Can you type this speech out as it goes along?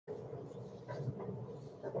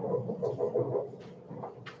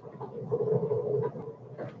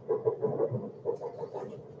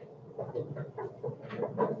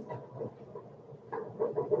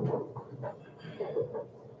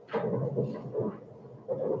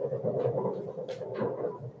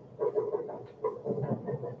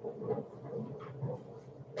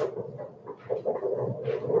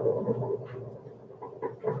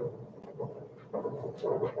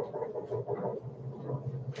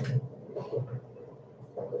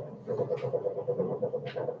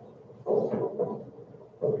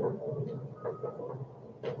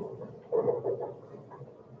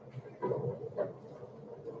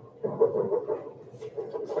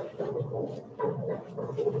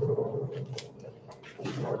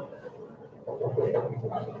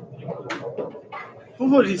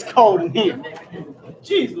What is cold in here?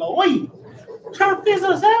 Jeez Louise. Trying to fizz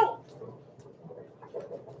us out.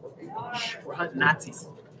 We're hunting Nazis.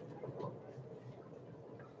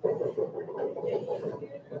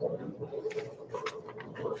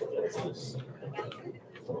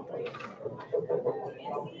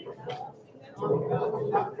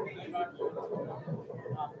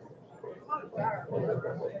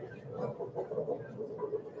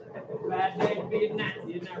 Bad day to be a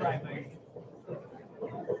Nazi, isn't that right, man?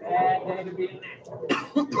 Bad day to be a Nazi.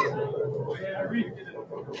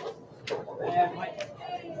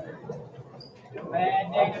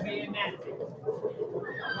 Bad day to be a Nazi.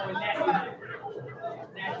 I'm going Nazi.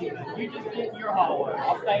 You just get in your hallway.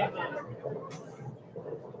 I'll stay in mine.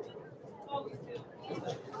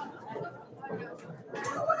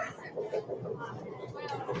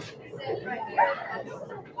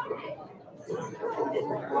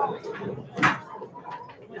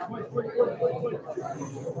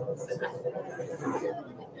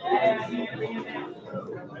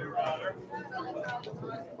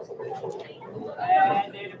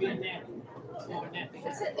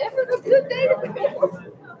 Is it ever a good day to be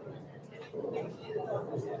born?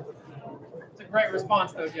 It's a great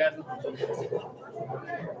response, though, Jasmine.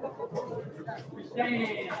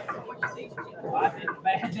 Damn. I said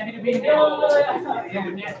bad day to be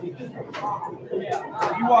nasty.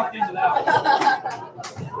 Yeah, you walked into that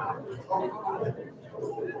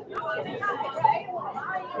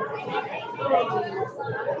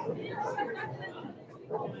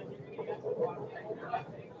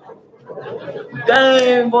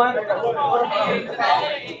Damn, boy.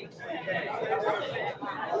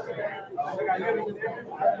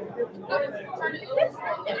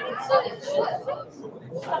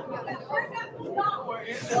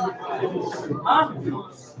 Huh?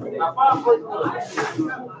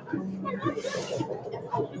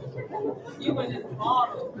 You went in the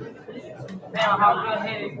bottle. Now, how good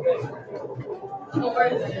headed you go?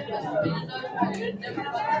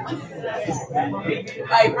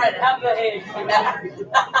 Hey, Brett, how good headed you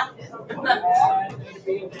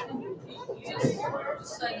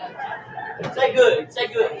Say good. Say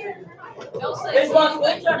good. Don't say This one's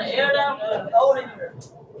good. Turn the air down and hold it here.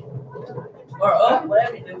 Or up,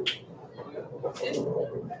 whatever you do.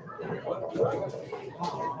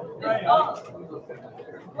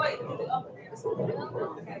 Wait.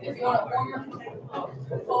 If you want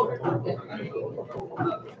it warmer,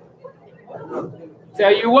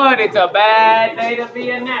 Tell you what, it's a bad day to be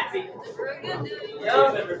a Nazi.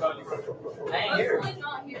 Yep, everybody. I ain't here.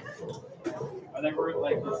 I think we're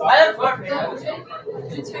like this.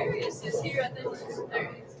 Notarius is here, I think.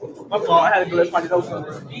 My fault, I had to go let somebody know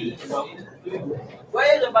something.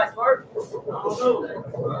 Where is everybody's work? I don't know.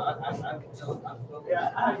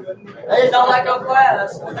 They just don't like no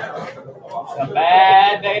class. It's a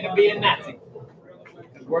bad day to be a Nazi.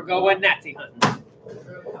 Because we're going Nazi hunting.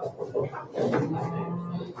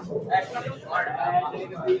 Bad day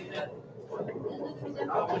to be a Nazi.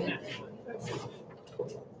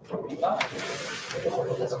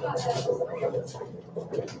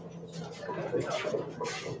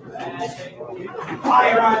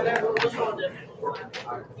 Hi, right there.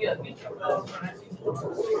 Yeah, get your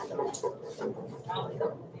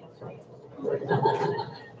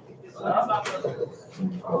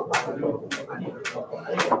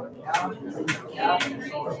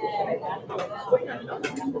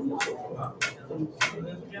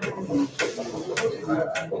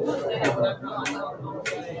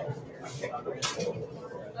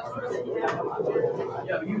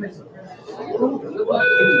yeah, you missed it.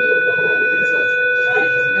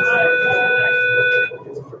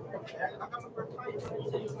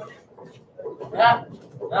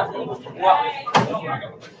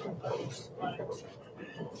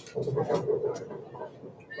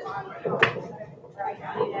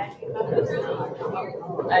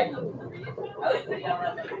 Hey,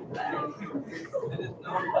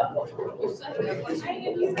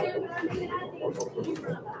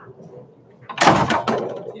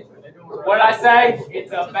 What did I say?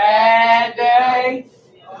 It's a bad day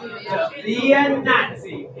to be a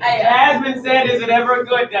Nazi. Asmund said, "Is it ever a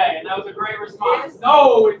good day?" And that was a great response.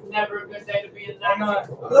 No, it's never a good day to be a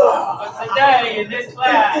Nazi. But today in this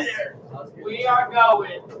class, we are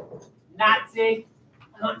going Nazi.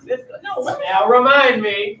 Now remind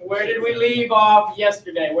me, where did we leave off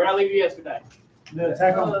yesterday? Where did I leave you yesterday? The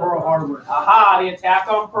attack on Pearl Harbor. Aha, the attack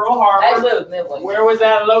on Pearl Harbor. Where was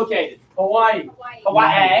that located? Hawaii.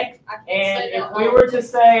 Hawaii. And if we were to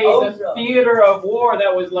say the theater of war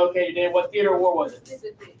that was located in, what theater of war was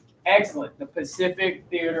it? Excellent. The Pacific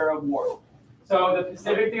Theater of War. So the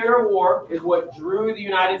Pacific Theater of War is what drew the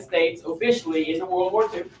United States officially into World War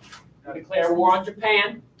II. To declare war on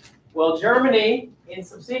Japan. Well, Germany, in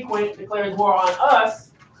subsequent, declares war on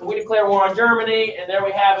us. So we declare war on Germany, and there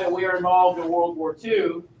we have it. We are involved in World War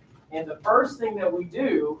II. And the first thing that we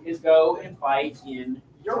do is go and fight in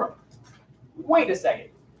Europe. Wait a second.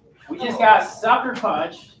 We just got sucker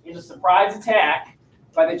punched in a surprise attack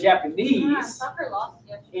by the Japanese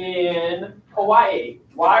in Hawaii.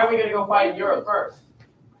 Why are we going to go fight in Europe first?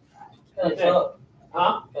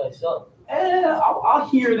 Huh? I'll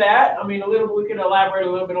hear that. I mean, we could elaborate a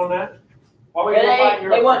little bit on that. Why are we going to fight in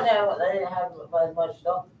Europe? They want to. They didn't have as much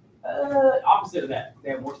stuff. Opposite of that. They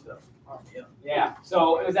have more stuff. Yeah.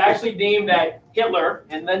 So it was actually deemed that Hitler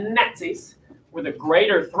and the Nazis were the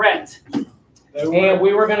greater threat. And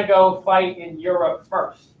we were going to go fight in Europe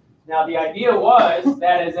first. Now, the idea was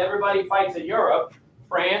that as everybody fights in Europe,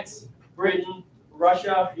 France, Britain,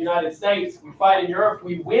 Russia, United States, we fight in Europe,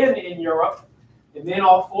 we win in Europe, and then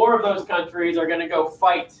all 4 of those countries are going to go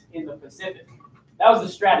fight in the Pacific. That was the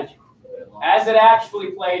strategy. As it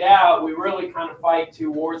actually played out, we really kind of fight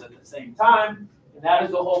 2 wars at the same time, and that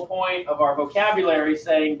is the whole point of our vocabulary,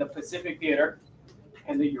 saying the Pacific Theater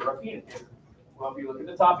and the European Theater. Well, if you look at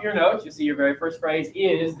the top of your notes, you'll see your very first phrase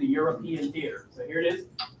is the European theater. So here it is.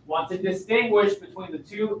 Want to distinguish between the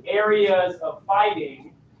 2 areas of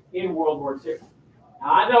fighting in World War II.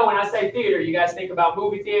 Now, I know when I say theater, you guys think about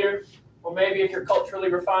movie theater, or maybe if you're culturally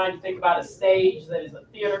refined, you think about a stage that is a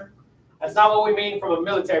theater. That's not what we mean from a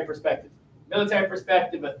military perspective. Military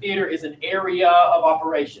perspective, a theater is an area of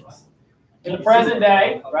operations. In the present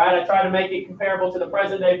day, right, I try to make it comparable to the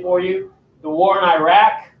present day for you. The war in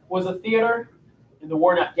Iraq was a theater. And the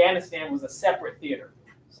war in Afghanistan was a separate theater.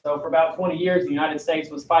 So for about 20 years, the United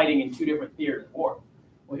States was fighting in 2 different theaters of war.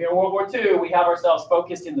 Well, here in World War II, we have ourselves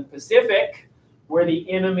focused in the Pacific, where the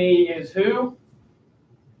enemy is who?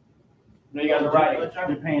 No, you guys are writing.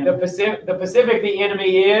 Japan. The Pacific, the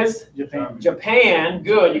enemy is? Japan. Japan.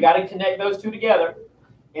 Good. You got to connect those 2 together.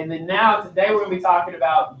 And then now, today, we're going to be talking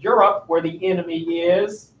about Europe, where the enemy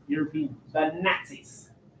is? European. The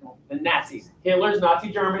Nazis. The Nazis. Hitler's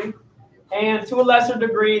Nazi Germany. And to a lesser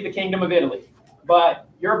degree, the Kingdom of Italy. But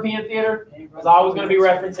European theater is always going to be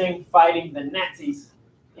referencing fighting the Nazis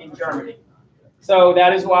in Germany. So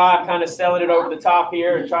that is why I'm kind of selling it over the top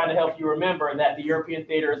here and trying to help you remember that the European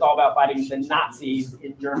theater is all about fighting the Nazis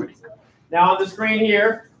in Germany. Now on the screen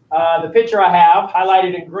here, the picture I have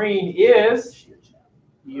highlighted in green is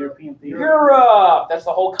European theater. Europe. That's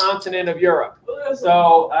the whole continent of Europe.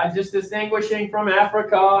 So just distinguishing from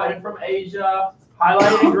Africa and from Asia.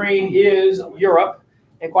 Highlighted in green is Europe.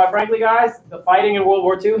 And quite frankly, guys, the fighting in World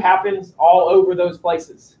War II happens all over those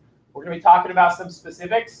places. We're going to be talking about some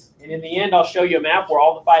specifics. And in the end, I'll show you a map where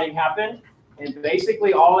all the fighting happened. And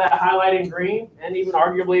basically all that highlighted in green, and even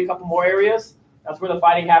arguably a couple more areas, that's where the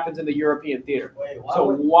fighting happens in the European theater. So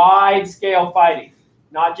wide-scale fighting.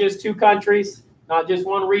 Not just 2 countries, not just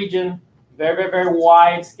 1 region. Very, very, very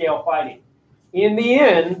wide-scale fighting. In the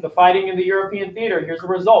end, the fighting in the European theater, here's the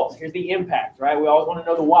results. Here's the impact, right? We always want to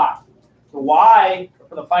know the why. The why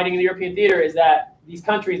for the fighting in the European theater is that these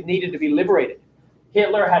countries needed to be liberated.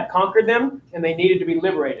 Hitler had conquered them, and they needed to be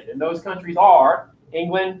liberated. And those countries are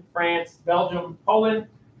England, France, Belgium, Poland,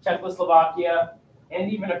 Czechoslovakia, and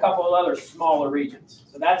even a couple of other smaller regions.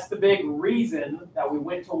 So that's the big reason that we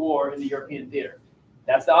went to war in the European theater.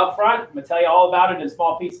 That's the upfront. I'm going to tell you all about it in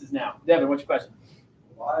small pieces now. Devin, what's your question?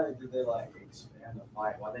 Why did they expand the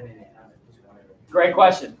fight? Why they didn't have it just one area? Great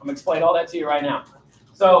question. I'm going to explain all that to you right now.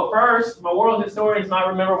 So first, my world historians might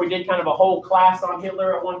remember we did kind of a whole class on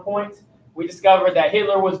Hitler at one point. We discovered that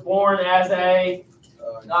Hitler was born as a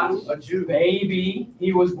Jew baby.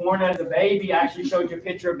 He was born as a baby. I actually showed you a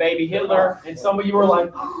picture of baby Hitler, and some of you were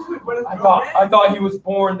like, I thought he was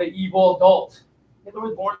born the evil adult. Hitler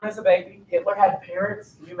was born as a baby. Hitler had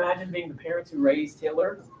parents. Can you imagine being the parents who raised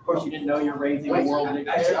Hitler? Of course, you didn't know you're raising a world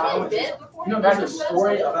dictator. Actually, I He was dead before You know, he there's a was story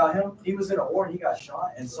president? about him. He was in a war and he got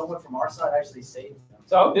shot, and someone from our side actually saved him.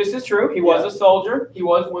 So this is true. He was a soldier. He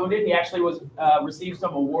was wounded. He actually was received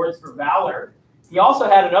some awards for valor. He also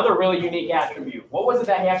had another really unique attribute. What was it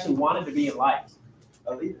that he actually wanted to be in life?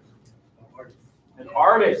 A leader. An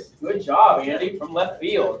artist. Good job, Andy, from left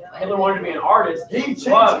field. Hitler wanted to be an artist. He changed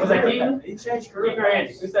Was that career. Keaton? He changed Keaton or career.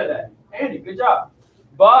 Andy? Who said that? Andy, good job.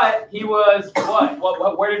 But he was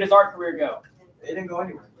what? Where did his art career go? It didn't go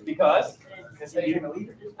anywhere. Because Because he became a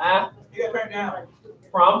leader. he got turned down.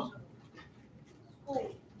 from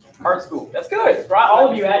art school. That's good, right? All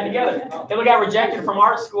of you add together. Hitler got rejected from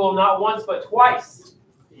art school not once but twice.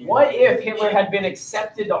 What if Hitler had been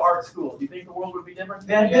accepted to art school? Do you think the world would be different?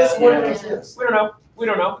 Then this Yeah. would exist. We don't know. We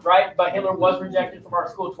don't know, right? But Hitler was rejected from art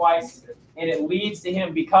school twice, and it leads to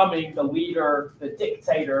him becoming the leader, the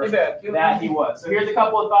dictator that he was. So here's a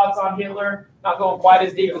couple of thoughts on Hitler. Not going quite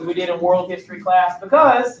as deep as we did in world history class,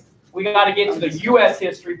 because we got to get to the U.S.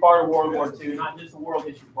 history part of World War II, not just the world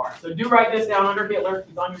history part. So do write this down under Hitler.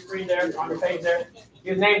 He's on your screen there, on your page there. He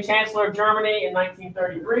was named Chancellor of Germany in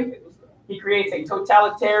 1933. He creates a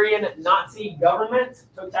totalitarian Nazi government.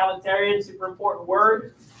 Totalitarian, super important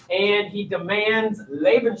word. And he demands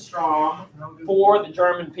Lebensraum for the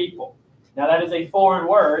German people. Now that is a foreign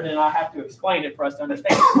word, and I have to explain it for us to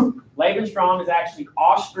understand. Lebensraum is actually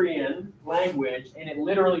Austrian language, and it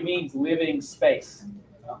literally means living space.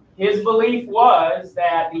 His belief was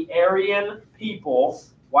that the Aryan people,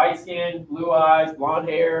 white skin, blue eyes, blonde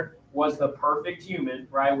hair, was the perfect human,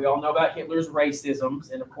 right? We all know about Hitler's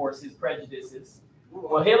racisms and, of course, his prejudices.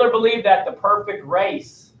 Well, Hitler believed that the perfect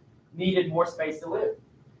race needed more space to live.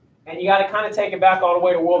 And you got to kind of take it back all the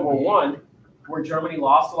way to World War I, where Germany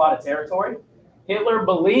lost a lot of territory. Hitler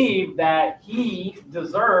believed that he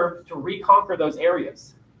deserved to reconquer those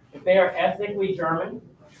areas. If they are ethnically German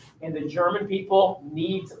and the German people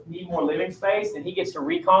need more living space, then he gets to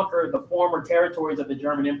reconquer the former territories of the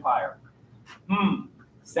German Empire.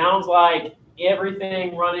 Sounds like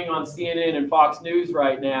everything running on CNN and Fox News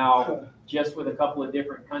right now, just with a couple of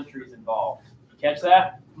different countries involved. Catch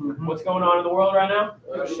that? What's going on in the world right now?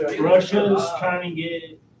 Russia's trying to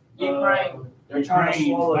get Ukraine. They're trying to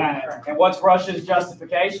swallow back. And what's Russia's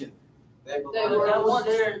justification? They were once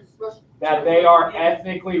Russian. That they are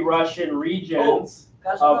ethnically Russian regions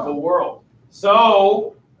of the world.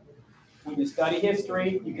 So, when you study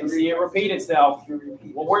history, you can see it repeat itself.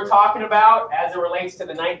 What we're talking about as it relates to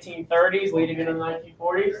the 1930s leading into the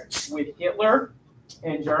 1940s with Hitler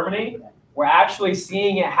and Germany, we're actually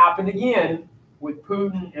seeing it happen again with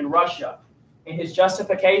Putin and Russia. And his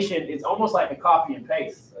justification is almost like a copy and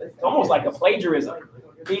paste. It's almost like a plagiarism.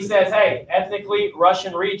 He says, hey, ethnically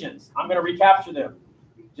Russian regions, I'm going to recapture them.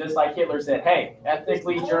 Just like Hitler said, hey,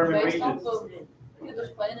 ethnically German regions.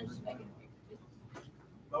 Hitler's planning and just making.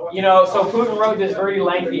 You know, so Putin wrote this very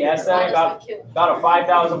lengthy essay, about a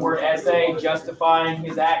 5,000 word essay justifying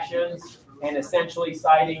his actions and essentially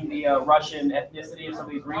citing the Russian ethnicity of some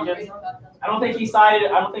of these regions. I don't think he cited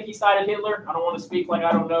Hitler. I don't want to speak like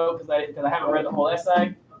I don't know because I haven't read the whole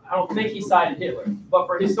essay. I don't think he cited Hitler. But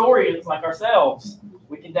for historians like ourselves,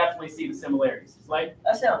 we can definitely see the similarities. It's like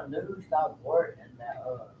That's how news stopped working.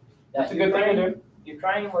 that's a good thing to do.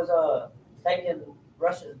 Ukraine was taking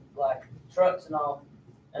Russia's like trucks and all,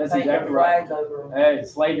 and That's painting exactly right. flags over them. Hey,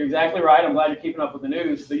 Slade, you're exactly right. I'm glad you're keeping up with the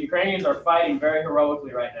news. The Ukrainians are fighting very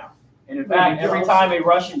heroically right now. And in fact, every time a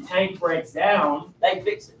Russian tank breaks down, They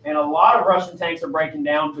fix it. and a lot of Russian tanks are breaking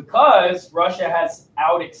down because Russia has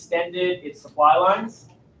outextended its supply lines.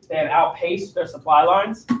 They have outpaced their supply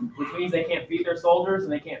lines, which means they can't feed their soldiers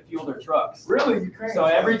and they can't fuel their trucks. Really, Ukraine. So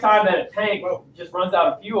every time that a tank just runs out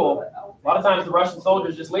of fuel, a lot of times the Russian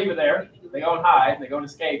soldiers just leave it there. They go and hide, they go and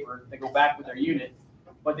escape, or they go back with their unit,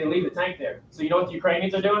 but they leave the tank there. So you know what the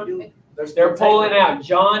Ukrainians are doing? They're pulling out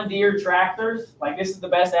John Deere tractors. Like, this is the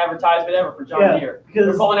best advertisement ever for John Deere.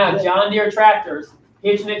 They're pulling out John Deere tractors,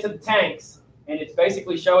 hitching it to the tanks, and it's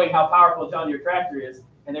basically showing how powerful a John Deere tractor is.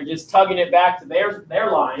 And they're just tugging it back to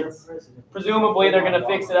their lines. Presumably, they're going to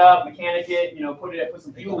fix it up, mechanic it, put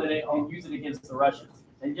some fuel in it, and use it against the Russians.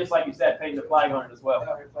 And just like you said, paint the flag on it as well.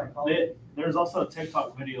 There's also a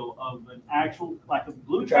TikTok video of an actual, like a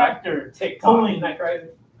blue tractor TikTok, isn't that crazy?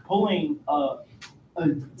 pulling a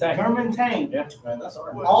German tank Yeah. Man, that's all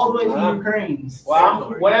right. all the way Wow. to Ukraine.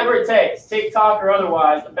 Well, whatever it takes, TikTok or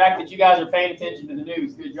otherwise, the fact that you guys are paying attention to the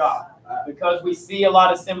news, good job. Because we see a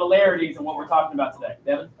lot of similarities in what we're talking about today.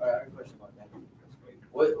 Devin? All right, I have a question about that.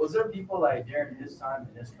 Was there people like during his time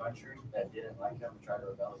in this country that didn't like him and tried to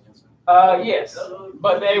rebel against him? Yes,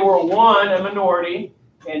 but they were one, a minority,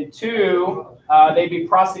 and two, they'd be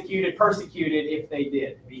persecuted if they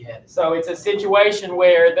did. Beheaded. So it's a situation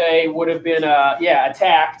where they would have been,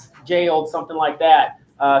 attacked, jailed, something like that.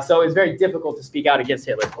 So it's very difficult to speak out against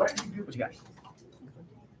Hitler. What you got?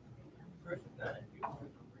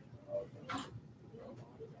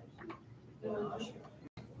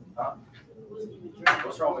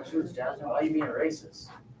 What's wrong with you, Jasmine? Why are you being racist?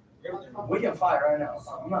 We can fight right now.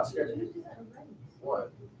 I'm not scared of you.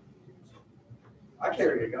 What? I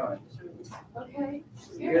carry a gun. Okay.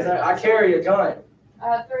 Because I carry a gun.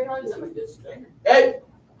 300. Hey!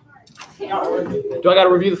 Do I got to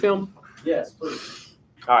review the film? Yes, please.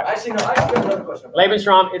 All right. Actually, no, I have another question.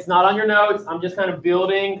 Lebensraum, it's not on your notes. I'm just kind of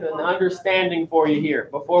building an understanding for you here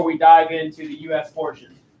before we dive into the U.S.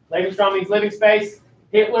 portion. Lebensraum means living space.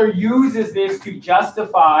 Hitler uses this to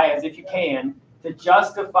justify, as if you can, to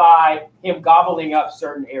justify him gobbling up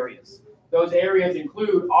certain areas. Those areas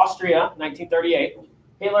include Austria, 1938.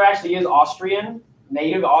 Hitler actually is Austrian,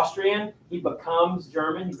 native Austrian. He becomes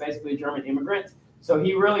German. He's basically a German immigrant. So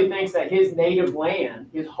he really thinks that his native land,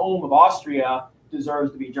 his home of Austria,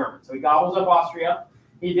 deserves to be German. So he gobbles up Austria.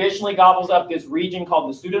 He additionally gobbles up this region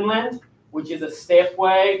called the Sudetenland, which is a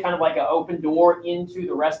stepway, kind of like an open door into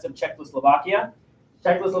the rest of Czechoslovakia.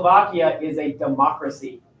 Czechoslovakia is a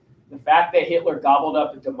democracy. The fact that Hitler gobbled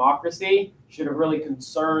up a democracy should have really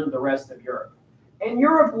concerned the rest of Europe. And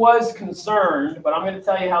Europe was concerned, but I'm going to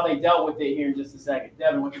tell you how they dealt with it here in just a second.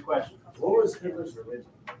 Devin, what's your question? What was Hitler's religion?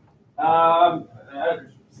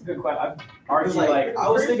 It's a good question. I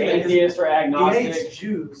was thinking atheist or He agnostic. hates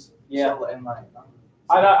Jews. Yeah. So, and like,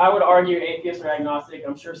 I would argue atheist or agnostic.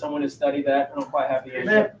 I'm sure someone has studied that. I don't quite have the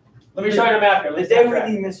answer. Let me show you the map here. the Let's day backtrack.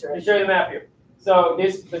 we need Mr. Let me show you the map here. So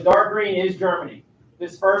the dark green is Germany.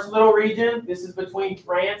 This first little region, this is between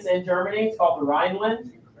France and Germany. It's called the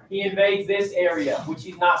Rhineland. He invades this area, which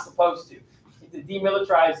he's not supposed to. It's a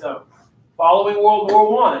demilitarized zone. Following World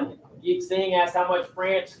War I, seeing as how much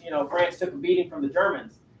France took a beating from the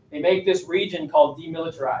Germans, they make this region called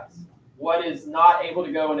demilitarized. What is not able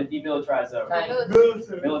to go in a demilitarized zone?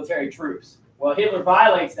 Military troops. Well, Hitler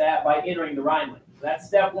violates that by entering the Rhineland. So that's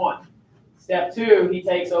step one. Step two, he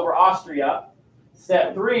takes over Austria.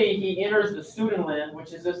 Step three, he enters the Sudetenland,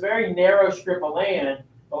 which is this very narrow strip of land.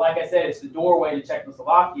 But like I said, it's the doorway to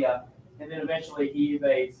Czechoslovakia. And then eventually he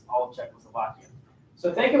invades all of Czechoslovakia.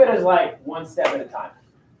 So think of it as like one step at a time.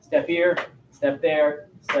 Step here, step there,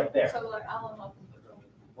 step there. So like island hopping.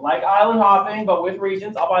 Like island hopping, but with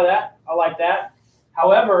regions. I'll buy that. I like that.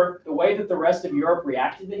 However, the way that the rest of Europe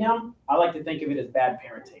reacted to him, I like to think of it as bad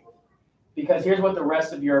parenting. Because here's what the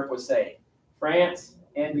rest of Europe was saying. France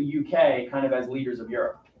and the UK kind of as leaders of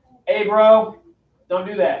Europe. Hey, bro, don't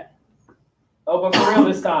do that. Oh, but for real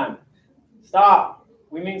this time. Stop.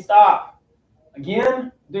 We mean stop.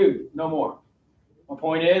 Again? Dude, no more. My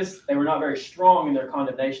point is, they were not very strong in their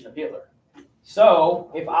condemnation of Hitler.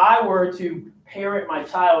 So, if I were to parent my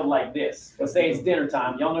child like this, let's say it's dinner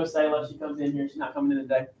time. Y'all know Sayla, she comes in here. She's not coming in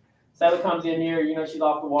today. Sayla comes in here, she's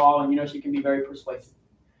off the wall, and she can be very persuasive.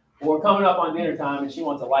 Well, we're coming up on dinner time, and she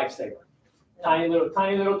wants a lifesaver. Tiny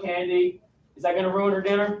little candy. Is that going to ruin her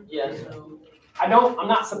dinner? Yes. I'm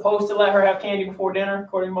not supposed to let her have candy before dinner,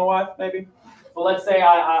 according to my wife, maybe. But let's say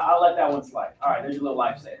I let that one slide. All right, there's your little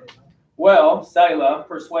lifesaver. Well, Sayla,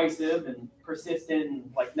 persuasive and persistent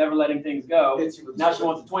and like never letting things go. Now she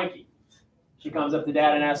wants a Twinkie. She comes up to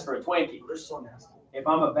dad and asks for a Twinkie. If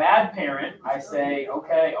I'm a bad parent, I say,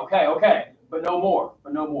 okay, but no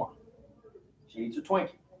more. She eats her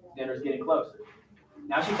Twinkie. Dinner's getting closer.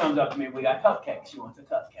 Now she comes up to me, we got cupcakes. She wants a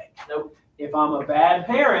cupcake. Nope. If I'm a bad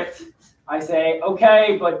parent, I say,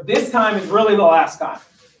 okay, but this time is really the last time.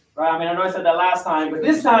 Right? I mean, I know I said that last time, but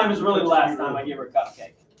this time is really the last time I give her a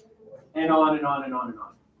cupcake. And on and on and on and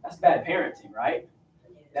on. That's bad parenting, right?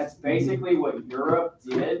 That's basically what Europe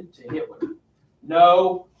did to Hitler.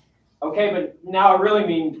 No. Okay, but now I really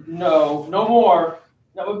mean no more.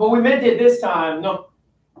 No, but we meant it this time. No.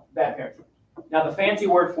 Bad parenting. Now, the fancy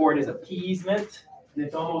word for it is appeasement. And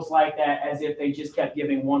it's almost like that, as if they just kept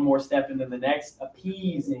giving one more step and then the next,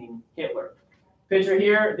 appeasing Hitler. Picture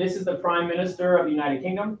here, this is the Prime Minister of the United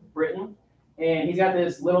Kingdom, Britain. And he's got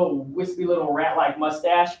this little wispy little rat-like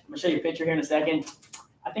mustache. I'm going to show you a picture here in a second.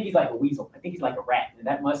 I think he's like a weasel. I think he's like a rat. And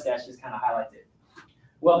that mustache just kind of highlights it.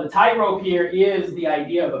 Well, the tightrope here is the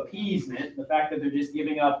idea of appeasement, the fact that they're just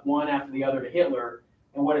giving up one after the other to Hitler.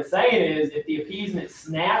 And what it's saying is, if the appeasement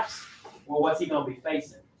snaps, well, what's he going to be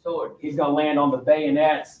facing? Sword. He's going to land on the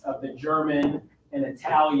bayonets of the German and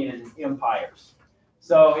Italian empires.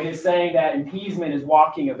 So it is saying that appeasement is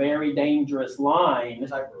walking a very dangerous line,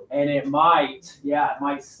 and it might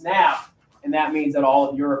snap, and that means that all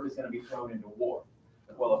of Europe is going to be thrown into war.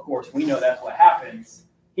 Well, of course, we know that's what happens.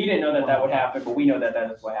 He didn't know that that would happen, but we know that that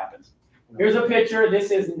is what happens. Here's a picture. This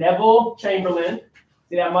is Neville Chamberlain.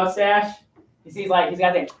 See that mustache? He's got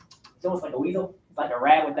that. It's almost like a weasel. It's like a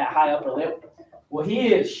rat with that high upper lip. Well,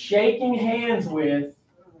 he is shaking hands with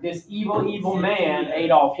this evil, evil man,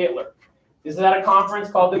 Adolf Hitler. This is at a conference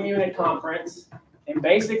called the Munich Conference. And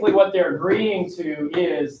basically what they're agreeing to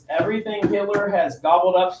is everything Hitler has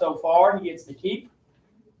gobbled up so far, he gets to keep,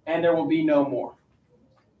 and there will be no more.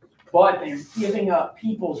 But they're giving up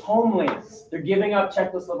people's homelands. They're giving up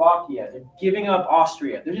Czechoslovakia. They're giving up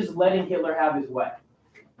Austria. They're just letting Hitler have his way.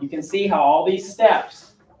 You can see how all these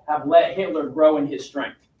steps have let Hitler grow in his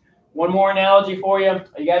strength. One more analogy for you. Are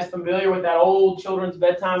you guys familiar with that old children's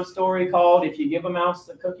bedtime story called If You Give a Mouse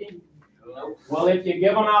a Cookie? Well, if you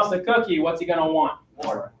give a mouse a cookie, what's he going to want?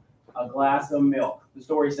 More. A glass of milk. The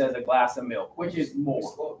story says a glass of milk, which is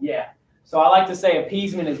more. Yeah. So I like to say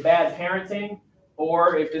appeasement is bad parenting.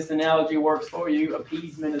 Or if this analogy works for you,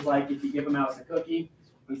 appeasement is like if you give a mouse a cookie,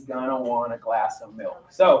 he's going to want a glass of milk.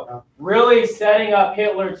 So really setting up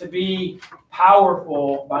Hitler to be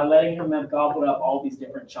powerful by letting him have gobbled up all these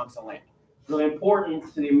different chunks of land. Really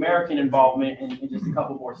important to the American involvement in just a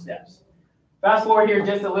couple more steps. Fast forward here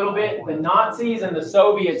just a little bit. The Nazis and the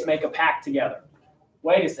Soviets make a pact together.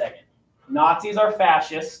 Wait a second. Nazis are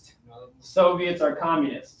fascist. Soviets are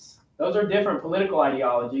communists. Those are different political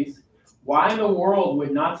ideologies. Why in the world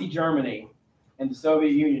would Nazi Germany and the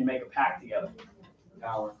Soviet Union make a pact together?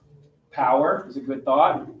 Power. Power is a good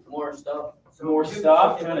thought. More stuff. More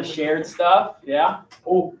stuff, kind of shared stuff. Yeah.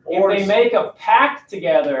 Oh, if they make a pact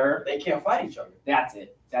together, they can't fight each other. That's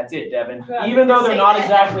it. That's it, Devin. Even though they're not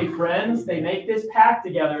exactly friends, they make this pact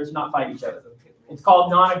together to not fight each other. It's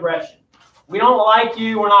called non-aggression. We don't like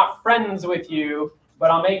you. We're not friends with you, but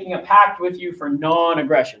I'm making a pact with you for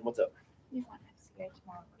non-aggression. What's up? You want us to go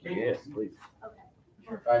tomorrow? Yes, please. Okay.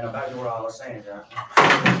 All right, now back to what I was saying, Jack.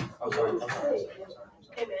 I'm sorry.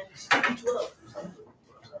 Hey, man.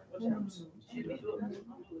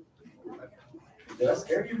 Did I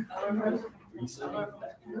scare you? Don't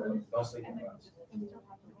sleep in the house.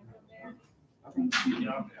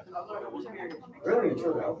 Really and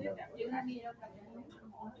truly, I'll be there.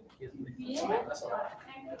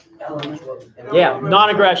 Yeah,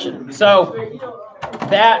 non-aggression. So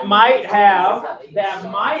that might have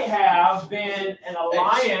been an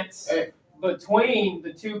alliance between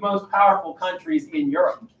the two most powerful countries in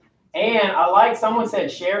Europe. And I like someone said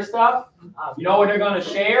share stuff. You know what they're going to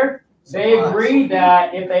share? They agreed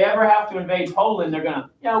that if they ever have to invade Poland, they're going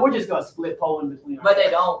to, we're just going to split Poland between us. But they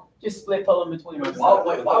don't. Just split Poland between us. Why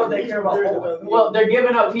would they care about Poland? Well, they're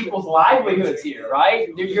giving up people's livelihoods here, right?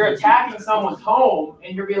 You're attacking someone's home,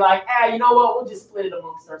 and you'll be like, you know what? We'll just split it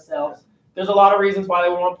amongst ourselves. There's a lot of reasons why they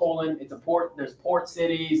would want Poland. It's a port. There's port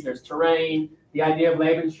cities. There's terrain. The idea of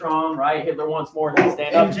Lebensraum, right? Hitler wants more to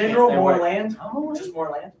stand up. In general, more land? Just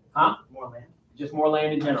more land? Huh? More land. Just more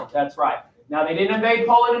land in general. That's right. Now, they didn't invade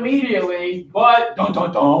Poland immediately, but dun,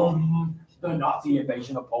 dun, dun, the Nazi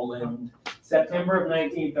invasion of Poland, September of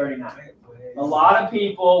 1939. A lot of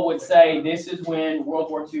people would say this is when World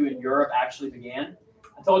War II in Europe actually began.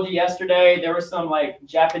 I told you yesterday there was some like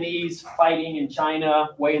Japanese fighting in China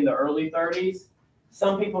way in the early 30s.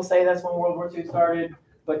 Some people say that's when World War II started,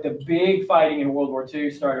 but the big fighting in World War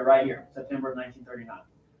II started right here, September of 1939.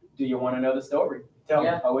 Do you want to know the story? Tell me.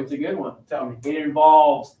 Oh, it's a good one. Tell me. It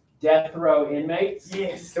involves death row inmates.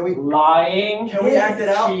 Yes. Lying. Can we act it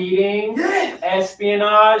out? Cheating. Yes.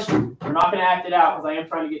 Espionage. We're not going to act it out because I am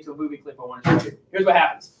trying to get to a movie clip I want to show you. Here's what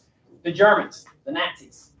happens. The Germans, the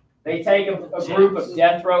Nazis, they take a group of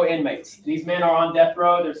death row inmates. These men are on death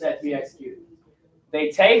row. They're set to be executed.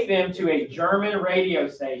 They take them to a German radio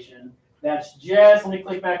station that's just, let me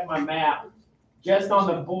click back to my map, just on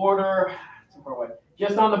the border,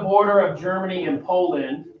 just on the border of Germany and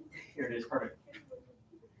Poland. Here it is, perfect.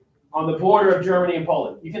 On the border of Germany and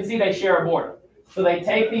Poland. You can see they share a border. So they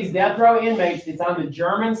take these death row inmates. It's on the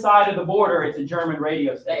German side of the border. It's a German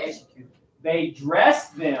radio station. They dress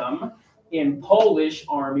them in Polish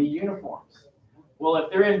army uniforms. Well, if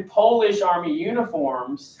they're in Polish army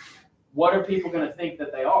uniforms, what are people going to think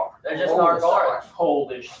that they are? They're just our guards.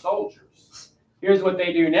 Polish soldiers. Here's what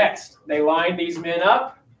they do next. They line these men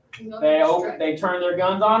up. They turn their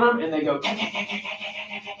guns on them, and they go, kill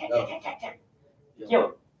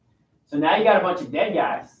them. So now you got a bunch of dead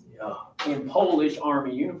guys in Polish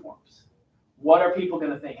army uniforms. What are people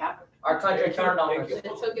going to think happened? Our country turned on us.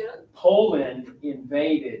 Poland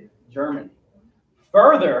invaded Germany.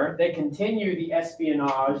 Further, they continue the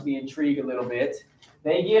espionage, the intrigue a little bit.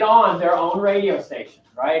 They get on their own radio station,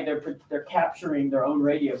 right? They're capturing their own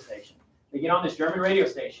radio station. They get on this German radio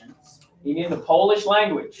station, and in the Polish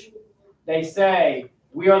language, they say,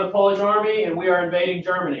 "We are the Polish army, and we are invading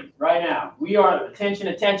Germany right now. We are, attention,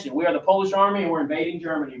 attention, we are the Polish army, and we're invading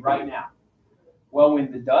Germany right now." Well, when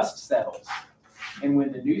the dust settles, and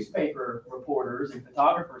when the newspaper reporters and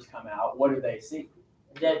photographers come out, what do they see?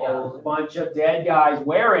 Dead guys. A bunch of dead guys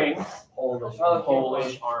wearing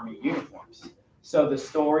Polish army uniforms. So the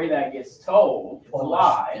story that gets told is a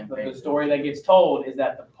lie, but the story that gets told is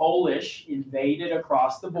that the Polish invaded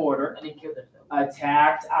across the border, And he killed himself.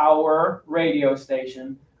 attacked our radio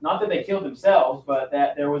station. Not that they killed themselves, but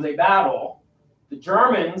that there was a battle. The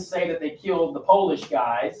Germans say that they killed the Polish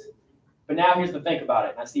guys. But now here's the thing about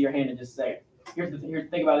it. I see your hand in just a second. Here's the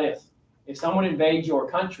thing about this. If someone invades your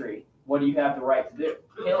country, what do you have the right to do?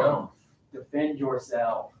 Kill him. Defend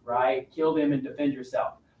yourself, right? Kill them and defend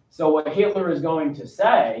yourself. So what Hitler is going to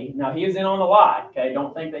say, now he is in on the lie, okay?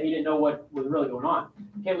 Don't think that he didn't know what was really going on.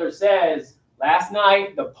 Hitler says, last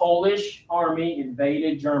night the Polish army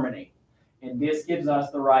invaded Germany, and this gives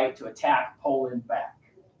us the right to attack Poland back.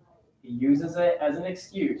 He uses it as an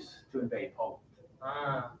excuse to invade Poland.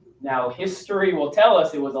 Now history will tell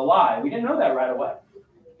us it was a lie. We didn't know that right away.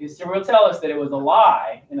 History will tell us that it was a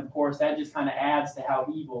lie, and of course that just kind of adds to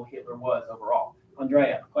how evil Hitler was overall.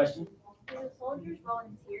 Andrea, question? Did the soldiers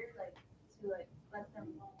volunteer, to let them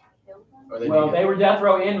kill them? Well, they were death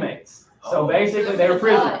row inmates. So basically they were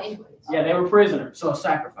prisoners. Yeah, they were prisoners. So a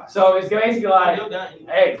sacrifice. So it's basically like,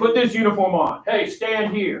 hey, put this uniform on. Hey,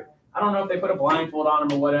 stand here. I don't know if they put a blindfold on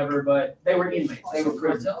them or whatever, but they were inmates. They were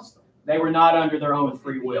prisoners. They were not under their own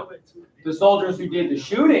free will. The soldiers who did the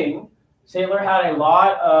shooting, Hitler had a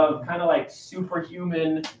lot of kind of like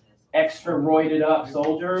superhuman, extra roided up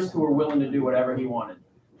soldiers who were willing to do whatever he wanted.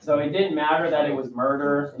 So it didn't matter that it was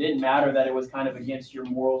murder. It didn't matter that it was kind of against your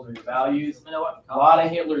morals or your values. You know what? A lot of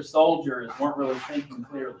Hitler's soldiers weren't really thinking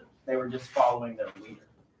clearly. They were just following their leader.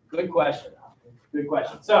 Good question. Good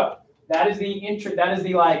question. So that is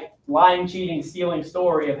the like lying, cheating, stealing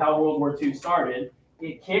story of how World War II started.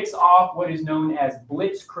 It kicks off what is known as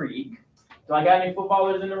Blitzkrieg. Do I got any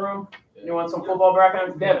footballers in the room? You want some football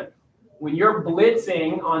background? Devin, when you're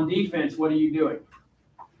blitzing on defense, what are you doing?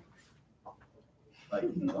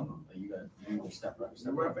 You step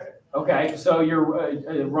right back. Okay, so you're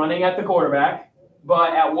running at the quarterback,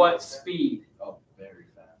 but at what speed? Oh, very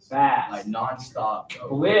fast. Fast. Like nonstop.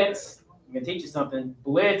 Blitz. I'm gonna teach you something.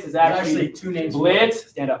 Blitz is There's actually two names. Blitz.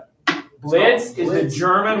 Stand up. Blitz is the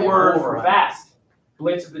German word for Right. fast.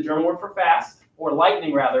 Blitz is the German word for fast, or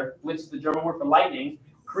lightning rather. Blitz is the German word for lightning.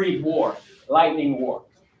 Krieg, war, lightning war.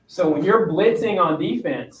 So when you're blitzing on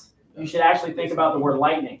defense, you should actually think about the word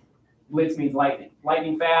lightning. Blitz means lightning.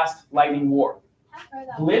 Lightning fast, lightning war.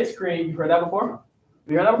 Blitzkrieg, you've heard that before?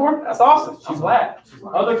 You heard that before? That's awesome. She's glad.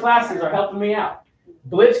 Other classes are helping me out.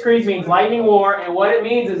 Blitzkrieg means lightning war, and what it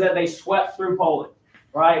means is that they swept through Poland,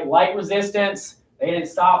 right? Light resistance. They didn't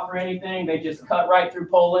stop for anything. They just cut right through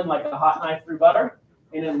Poland like a hot knife through butter,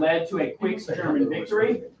 and it led to a quick German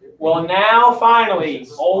victory. Well, now finally,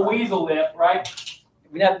 old Weasel Lip, right?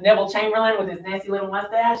 We have Neville Chamberlain with his nasty little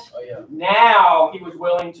mustache. Oh, yeah. Now he was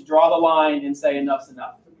willing to draw the line and say enough's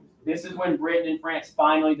enough. This is when Britain and France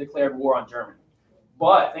finally declared war on Germany.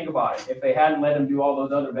 But think about it. If they hadn't let him do all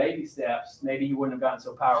those other baby steps, maybe he wouldn't have gotten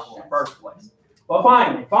so powerful in the first place. But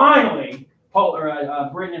finally,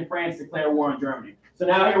 Britain and France declare war on Germany. So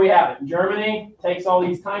now here we have it. Germany takes all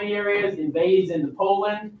these tiny areas, invades into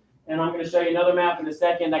Poland, and I'm going to show you another map in a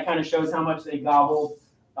second that kind of shows how much they gobbled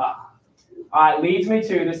up. All right, leads me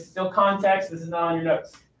to, this is still context, this is not on your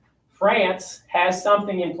notes. France has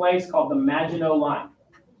something in place called the Maginot Line.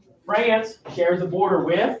 France shares a border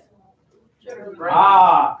with,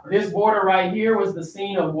 this border right here was the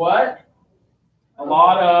scene of what? A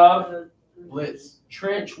lot of Blitz.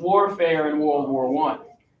 trench warfare in World War I.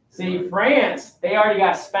 See, France, they already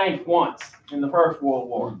got spanked once in the First World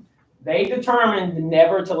War. They determined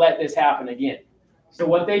never to let this happen again. So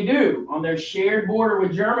what they do on their shared border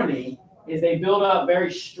with Germany is they build up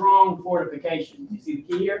very strong fortifications. You see the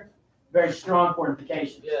key here? Very strong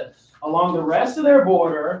fortifications. Yes. Along the rest of their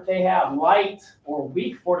border, they have light or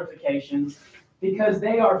weak fortifications because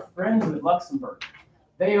they are friends with Luxembourg.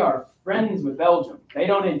 They are friends with Belgium. They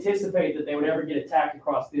don't anticipate that they would ever get attacked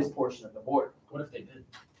across this portion of the border. What if they did?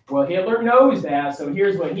 Well, Hitler knows that, so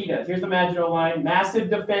here's what he does. Here's the Maginot Line. Massive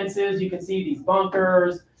defenses. You can see these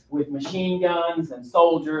bunkers with machine guns and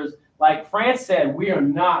soldiers. Like France said, we are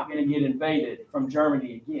not going to get invaded from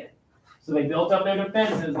Germany again. So they built up their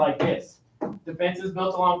defenses like this. defenses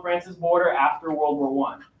built along France's border after World War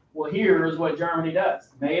I. Well, here's what Germany does.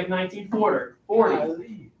 May of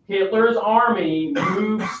 1940, Hitler's army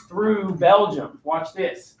moves through Belgium. Watch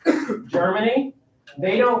this. Germany,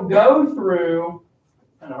 they don't go through,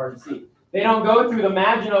 kind of hard to see. They don't go through the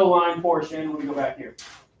Maginot Line portion. Let me go back here.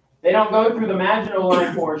 They don't go through the Maginot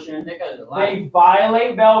Line portion. They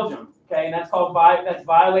violate Belgium. Okay, and that's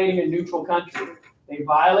violating a neutral country. They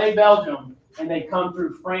violate Belgium, and they come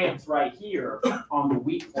through France right here on the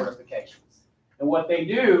weak fortifications. And what they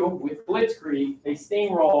do with Blitzkrieg, they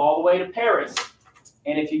steamroll all the way to Paris.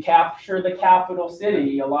 And if you capture the capital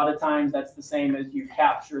city, a lot of times that's the same as you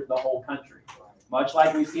captured the whole country. Much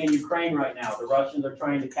like we see in Ukraine right now. The Russians are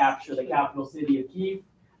trying to capture the capital city of Kyiv.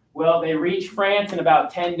 Well, they reach France in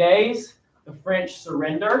about 10 days. The French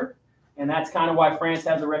surrender. And that's kind of why France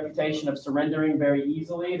has a reputation of surrendering very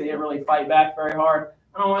easily. They didn't really fight back very hard.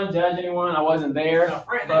 I don't want to judge anyone. I wasn't there.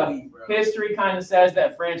 But history kind of says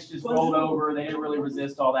that France just rolled over. They didn't really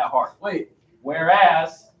resist all that hard.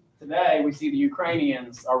 Whereas today we see the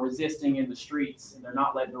Ukrainians are resisting in the streets, and they're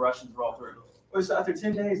not letting the Russians roll through. Wait, so after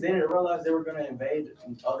 10 days, they didn't realize they were going to invade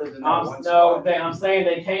other than that one No, spot? I'm saying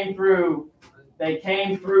they came through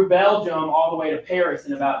Belgium all the way to Paris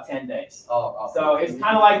in about 10 days. So it's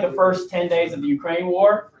kind of like the first 10 days of the Ukraine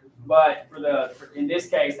war, but in this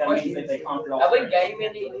case, that means that they conquered all. Have we gave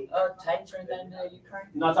any tanks or anything to Ukraine?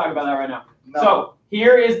 I'm not talking about that right now. No. So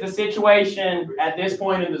here is the situation at this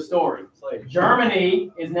point in the story.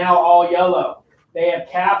 Germany is now all yellow. They have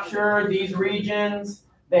captured these regions.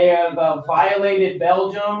 They have violated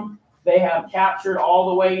Belgium. They have captured all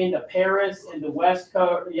the way into Paris and the west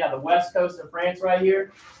coast. Yeah, the west coast of France right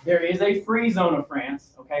here. There is a free zone of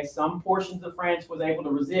France. Okay, some portions of France was able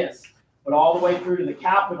to resist, but all the way through to the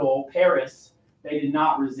capital, Paris, they did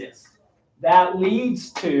not resist. That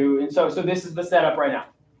leads to, and so this is the setup right now.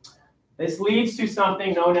 This leads to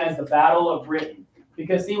something known as the Battle of Britain.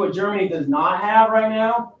 Because see, what Germany does not have right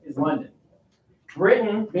now is London.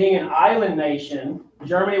 Britain, being an island nation,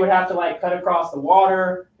 Germany would have to cut across the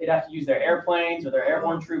water. They'd have to use their airplanes or their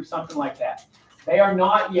airborne troops, something like that. They are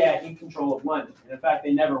not yet in control of London. And in fact,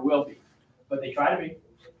 they never will be. But they try to be.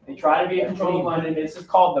 They try to be in control of London. This is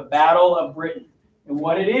called the Battle of Britain. And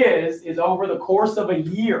what it is over the course of a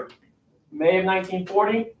year, May of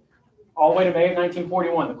 1940, all the way to May of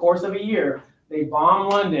 1941, the course of a year, they bomb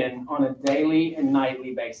London on a daily and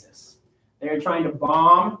nightly basis. They're trying to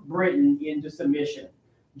bomb Britain into submission.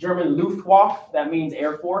 German Luftwaffe, that means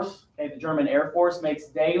Air Force. Okay, the German Air Force makes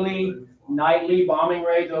daily, nightly bombing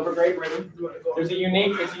raids over Great Britain. It's a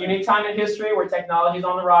unique time in history where technology is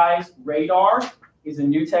on the rise. Radar is a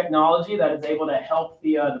new technology that is able to help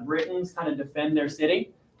the Britons kind of defend their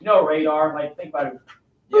city. You know, radar, think about it.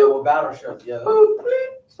 Yeah, well, battleships, yeah.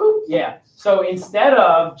 Yeah. So instead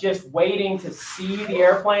of just waiting to see the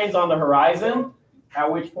airplanes on the horizon, at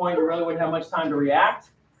which point you really wouldn't have much time to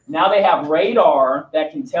react, now they have radar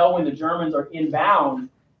that can tell when the Germans are inbound,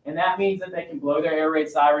 and that means that they can blow their air raid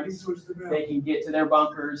sirens. They can get to their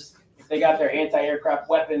bunkers. If they got their anti-aircraft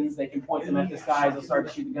weapons, they can point them at the skies. They'll start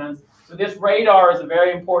to shoot the guns. So this radar is a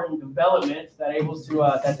very important development that's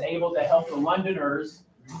able to help the Londoners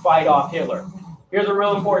fight off Hitler. Here's a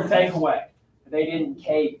real important takeaway. They didn't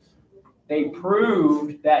cave. They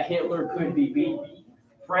proved that Hitler could be beaten.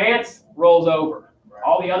 France rolls over.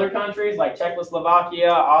 All the other countries like Czechoslovakia,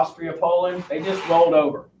 Austria, Poland, they just rolled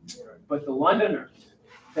over. But the Londoners,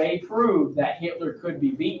 they proved that Hitler could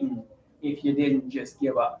be beaten if you didn't just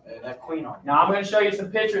give up. That Queen Army. Now I'm going to show you some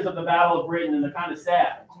pictures of the Battle of Britain, and they're kind of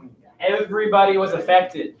sad. Everybody was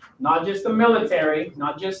affected, not just the military,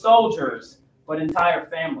 not just soldiers, but entire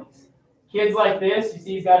families. Kids like this, you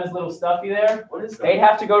see he's got his little stuffy there. What is that? They'd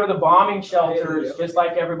have to go to the bombing shelters just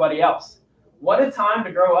like everybody else. What a time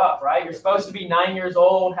to grow up, right? You're supposed to be 9 years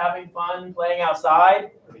old, having fun, playing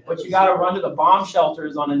outside, but you got to run to the bomb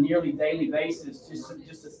shelters on a nearly daily basis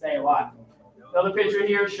just to stay alive. Another picture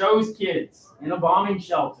here shows kids in a bombing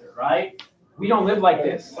shelter, right? We don't live like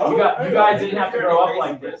this. You guys didn't have to grow up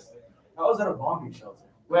like this. How was that a bombing shelter?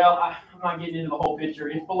 Well, I'm not getting into the whole picture.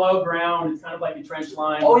 It's below ground. It's kind of like a trench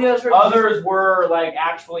line. Oh, yeah, that's right. Others were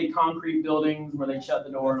actually concrete buildings where they shut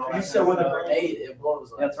the door and all that. You said with a grenade, it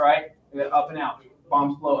blows. That's right. Up and out.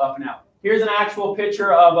 Bombs blow up and out. Here's an actual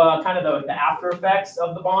picture of kind of the after effects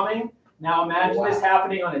of the bombing. Now imagine this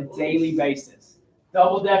happening on a daily basis.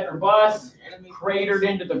 Double-decker bus, cratered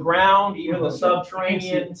into the ground, even the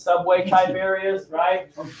subterranean subway type areas,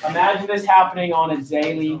 right? Imagine this happening on a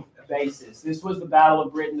daily basis. This was the Battle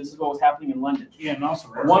of Britain. This is what was happening in London. Yeah, and also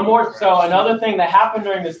one more. So another thing that happened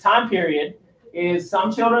during this time period is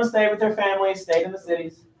some children stayed with their families, stayed in the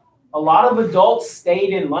cities. A lot of adults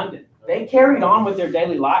stayed in London. they carried on with their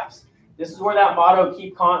daily lives. This is where that motto,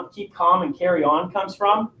 keep calm and carry on, comes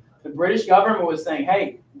from. The British government was saying,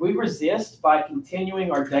 hey, we resist by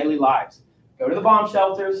continuing our daily lives. Go to the bomb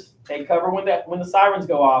shelters, take cover when the sirens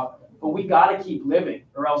go off, but we got to keep living,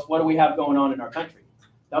 or else what do we have going on in our country?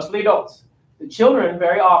 That's for the adults. The children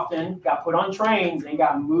very often got put on trains and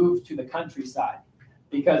got moved to the countryside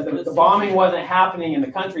because the bombing wasn't happening in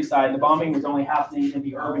the countryside. The bombing was only happening in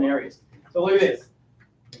the urban areas. So look at this.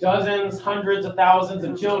 Dozens, hundreds of thousands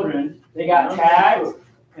of children, they got tagged,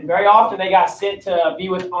 and very often they got sent to be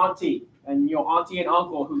with auntie and auntie and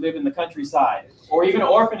uncle who live in the countryside, or even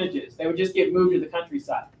orphanages. They would just get moved to the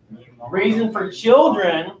countryside. Reason for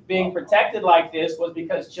children being protected like this was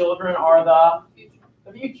because children are the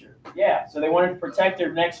future. Yeah, so they wanted to protect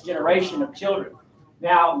their next generation of children.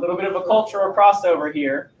 Now, a little bit of a cultural crossover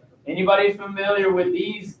here. Anybody familiar with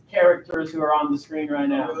these characters who are on the screen right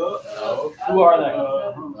now? Who are they?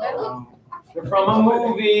 They're from a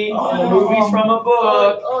movie, and the movie's from a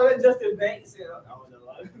book. Oh, that's Justin Banks.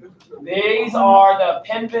 These are the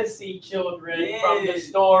Pembassy children from the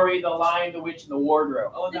story The Lion, the Witch, and the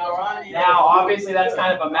Wardrobe. Oh, now Ronnie. Now, obviously, that's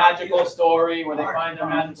kind of a magical story where they find their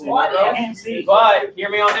magical wardrobe. But hear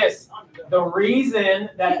me on this. The reason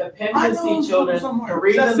that the Pembassy children, the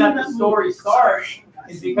reason that the story starts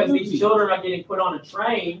is because these children are getting put on a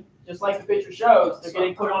train, just like the picture shows. They're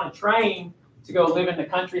getting put on a train to go live in the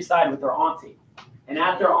countryside with their auntie. And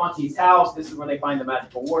at their auntie's house, this is where they find the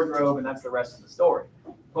magical wardrobe, and that's the rest of the story.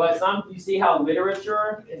 But you see how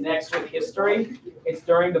literature connects with history? It's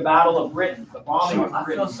during the Battle of Britain, the bombing of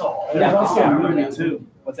Britain. There's also a movie too.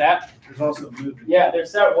 What's that? There's also a movie. Yeah, there's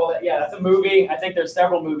several. Well, yeah, that's a movie. I think there's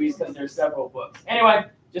several movies because there's several books. Anyway,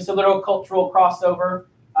 just a little cultural crossover.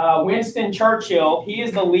 Winston Churchill, he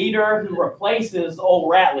is the leader who replaces old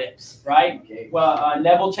Rat Lips, right? Well,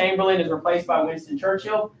 Neville Chamberlain is replaced by Winston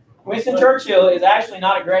Churchill. Winston Churchill is actually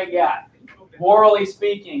not a great guy. Morally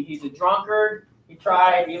speaking, he's a drunkard. He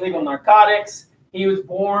tried illegal narcotics. He was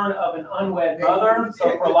born of an unwed mother.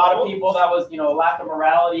 So for a lot of people, that was, a lack of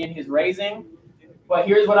morality in his raising. But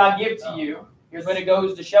here's what I give to you. Here's what it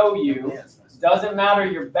goes to show you. Doesn't matter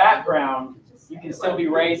your background, you can still be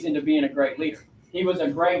raised into being a great leader. He was a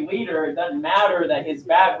great leader. It doesn't matter that his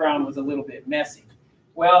background was a little bit messy.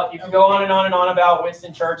 Well, you can go on and on and on about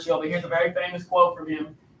Winston Churchill, but here's a very famous quote from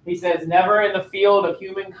him. He says, "Never in the field of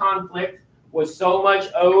human conflict was so much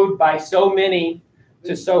owed by so many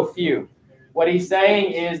to so few." What he's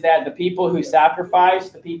saying is that the people who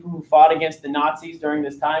sacrificed, the people who fought against the Nazis during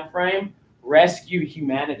this time frame, rescued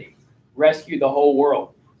humanity, rescued the whole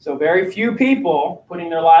world. So very few people putting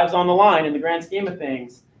their lives on the line in the grand scheme of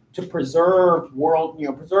things to preserve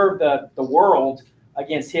the world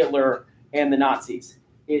against Hitler and the Nazis.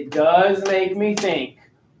 It does make me think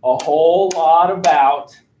a whole lot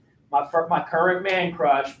about my current man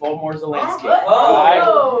crush, Volodymyr Zelensky.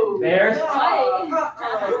 Oh, right? There's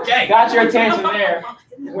okay, got your attention there.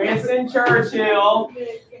 Winston Churchill,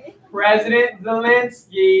 President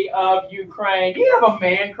Zelensky of Ukraine. Do you have a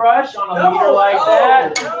man crush on a leader like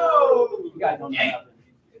that? No. You guys don't know nothing.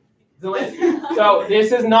 Zelensky. So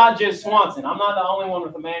this is not just Swanson. I'm not the only one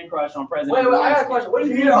with a man crush on President Zelensky. Wait, I got a question. What do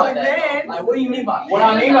you mean by that? Like, what do you mean by that? What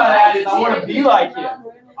I mean by that is I want to be like him.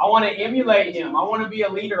 I want to emulate him. I want to be a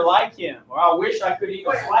leader like him. Or I wish I could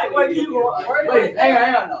even slightly be. Wait,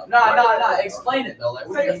 hang on. No. Explain it though. Like,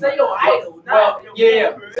 say your idol. Well,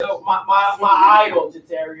 yeah. So my idol,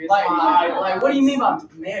 Jatari, is my idol. Like, what do you mean by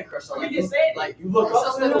man crush? Like, you look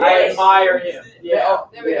up to him. I admire him. Yeah.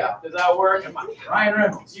 Does that work? Ryan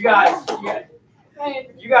Reynolds. You guys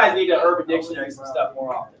need to Urban Dictionary some stuff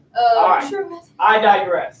more often. All right. Sure. I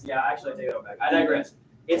digress. Yeah, actually, I take it back. I digress.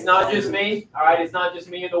 It's not just me, all right? It's not just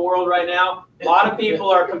me in the world right now. A lot of people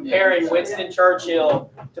are comparing Winston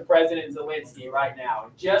Churchill to President Zelensky right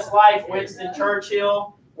now. Just like Winston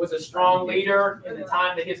Churchill was a strong leader in the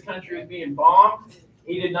time that his country was being bombed,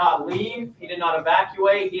 he did not leave, he did not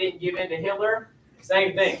evacuate, he didn't give in to Hitler.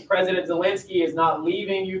 Same thing. President Zelensky is not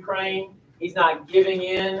leaving Ukraine. He's not giving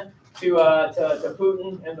in to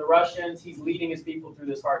Putin and the Russians. He's leading his people through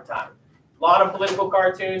this hard time. A lot of political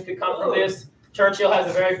cartoons could come from this. Churchill has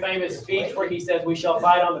a very famous speech where he says, "We shall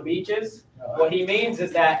fight on the beaches." What he means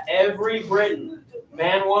is that every Briton,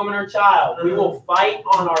 man, woman, or child, we will fight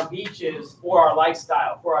on our beaches for our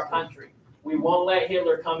lifestyle, for our country. We won't let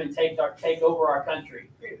Hitler come and take over our country.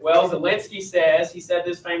 Well, Zelensky says, he said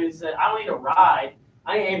this famously, he said, "I don't need a ride.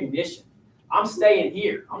 I need ammunition. I'm staying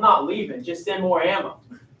here. I'm not leaving. Just send more ammo."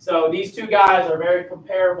 So these two guys are very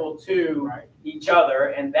comparable to each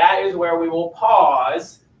other, and that is where we will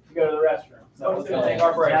pause to go to the restroom. So let's go take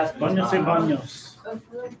our break. Baños y baños.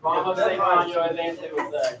 Vamos a baño, as Anthony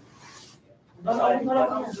would say.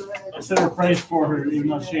 I said her praise for her, even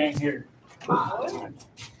though she ain't here. I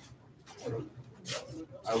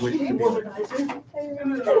wish to be. Go.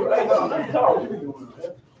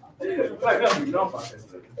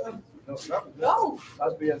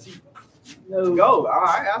 No. Go. All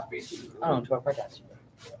right, I'll speak to you. I don't know, I got you.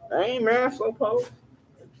 Hey, man, slow pose.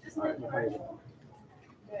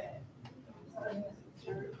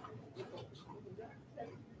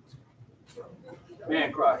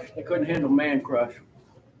 Man crush. They couldn't handle man crush.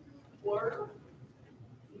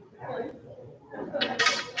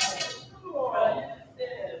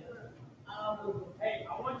 Hey,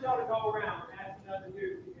 I want y'all to go around and ask another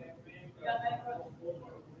dude.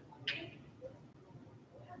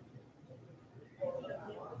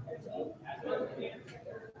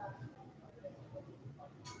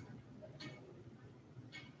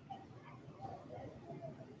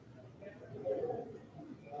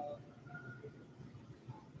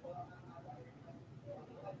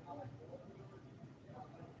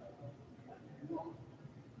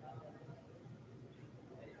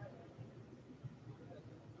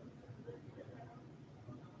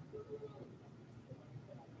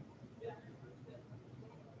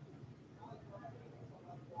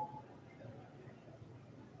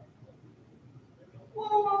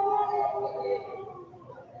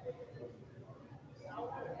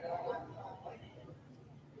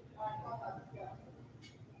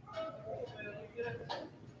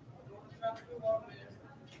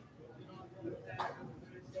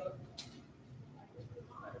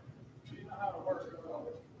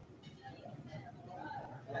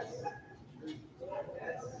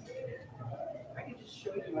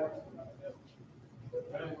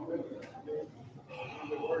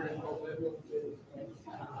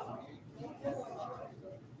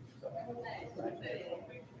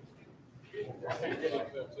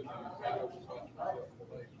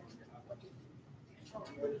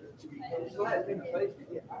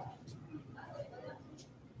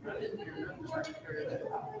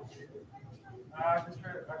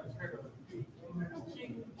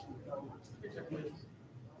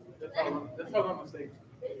 That's all I'm gonna say.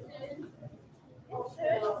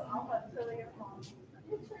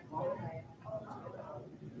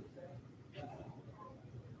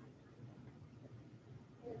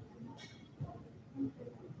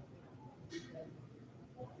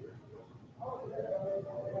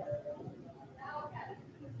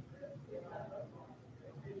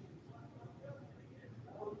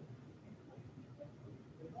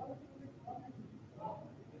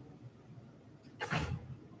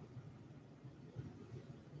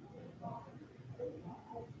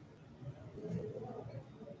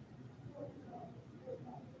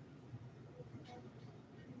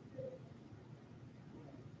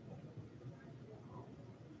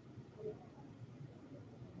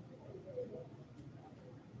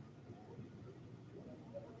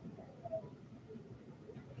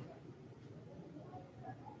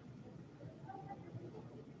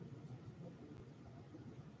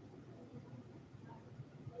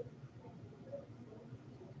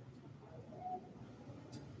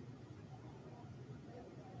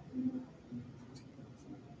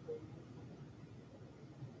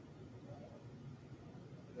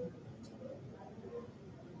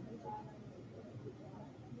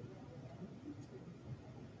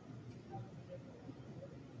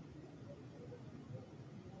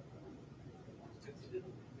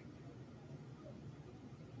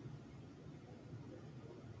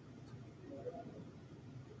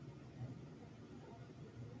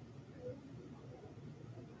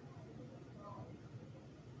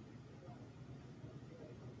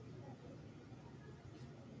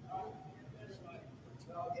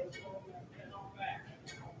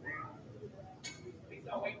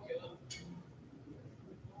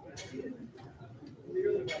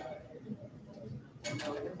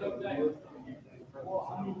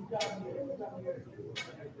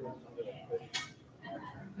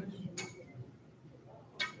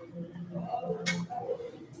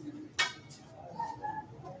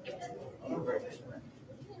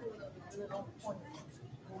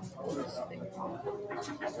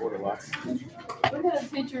 We had a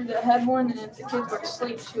teacher that had one, and if the kids were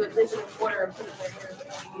asleep, she would leave it in water and put it in their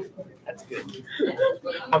ear. That's good.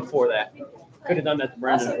 I'm for that. Could have done that to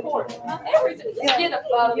Brandon. Not everything. Just get a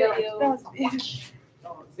photo.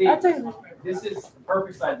 See, this is the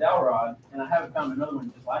perfect size dowel rod, and I haven't found another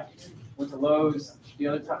one just like it. Went to Lowe's the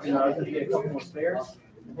other time, I was gonna get a couple more spares,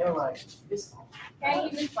 and they were like, "This."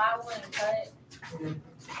 Can't you just buy one and cut it?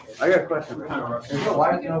 I got a question. Does your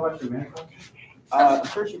wife know about your man? I'm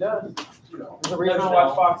sure she does. There's a reason I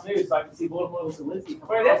watch Fox News so I can see Little Zelensky.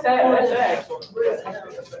 Where that's that.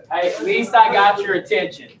 Hey, at least I got your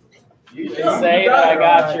attention. You can say that I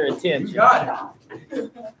got your attention. You got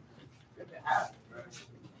it.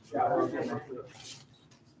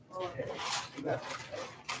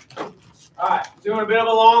 All right, doing a bit of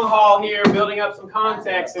a long haul here, building up some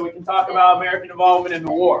context so we can talk about American involvement in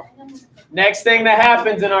the war. Next thing that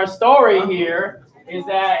happens in our story here is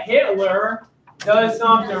that Hitler does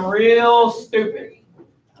something real stupid.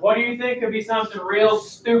 What do you think could be something real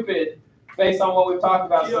stupid based on what we've talked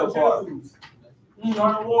about so far?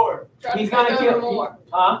 Start a war. He's gonna kill more.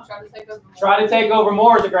 Huh? Try to take over more. Try to take over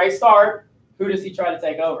more is a great start. Who does he try to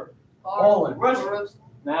take over? Poland. Russia.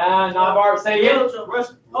 Nah, not Bart. Say it again.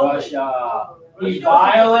 Russia. Russia. He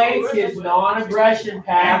violates his non-aggression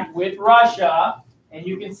pact with Russia, and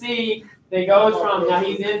you can see that goes from, now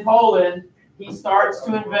he's in Poland, he starts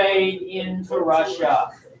to invade into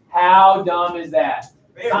Russia. How dumb is that?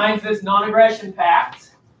 Signs this non-aggression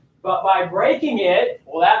pact, but by breaking it,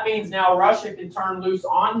 well, that means now Russia can turn loose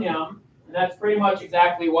on him, and that's pretty much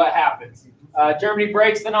exactly what happens. Germany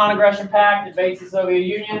breaks the non-aggression pact, invades the Soviet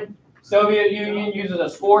Union. Soviet Union uses a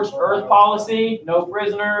scorched earth policy, no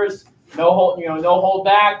prisoners, no hold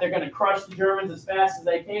back. They're going to crush the Germans as fast as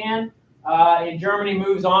they can. And Germany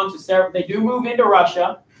moves on to several. They do move into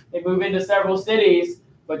Russia. They move into several cities,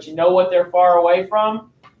 but you know what they're far away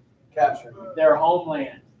from? Captured. Their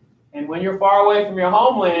homeland. And when you're far away from your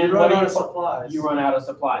homeland, You run out of supplies. You run out of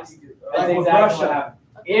supplies. That's Like with exactly what Russia. happened.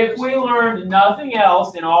 If we learned nothing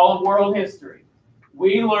else in all of world history,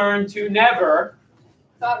 we learned to never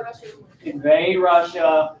Thought Russia would win. invade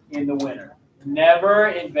Russia in the winter. Never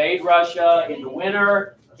invade Russia in the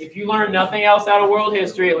winter. If you learn nothing else out of world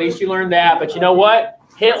history, at least you learned that. But you know what?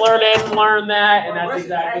 Hitler didn't learn that, and that's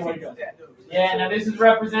exactly what he does. Yeah, now this is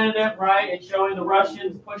representative, right? It's showing the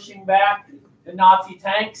Russians pushing back the Nazi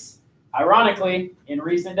tanks. Ironically, in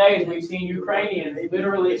recent days, we've seen Ukrainians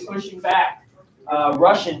literally pushing back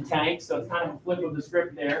Russian tanks, so it's kind of a flip of the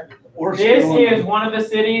script there. This is one of the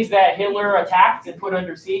cities that Hitler attacked and put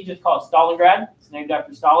under siege. It's called Stalingrad. It's named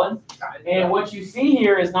after Stalin. And what you see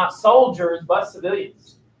here is not soldiers, but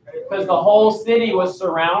civilians. Because the whole city was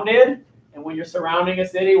surrounded. And when you're surrounding a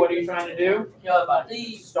city, what are you trying to do?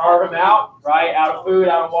 Starve them out, right? Out of food,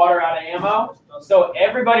 out of water, out of ammo. So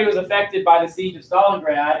everybody was affected by the siege of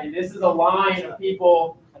Stalingrad. And this is a line of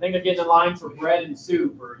people, I think they're getting in line for bread and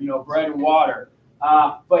soup or, bread and water.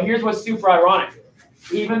 But here's what's super ironic.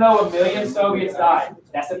 Even though 1 million Soviets died,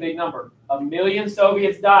 that's a big number. 1 million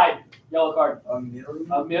Soviets died. Yellow card. 1 million?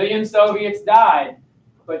 1 million Soviets died.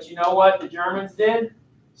 But you know what the Germans did?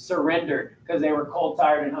 Surrendered because they were cold,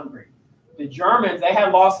 tired, and hungry. The Germans, they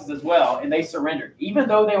had losses as well, and they surrendered, even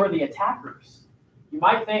though they were the attackers. You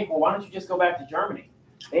might think, well, why don't you just go back to Germany?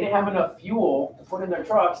 They didn't have enough fuel to put in their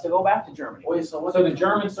trucks to go back to Germany. Wait, So the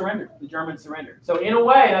Germans surrendered. The Germans surrendered. So in a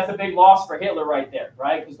way, that's a big loss for Hitler right there,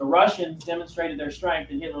 right? Because the Russians demonstrated their strength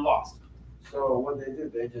and Hitler lost. So what they do?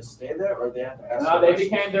 They just stay there, or they have to ask? They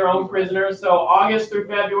became their own prisoners. So August through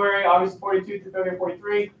February, August 42 through February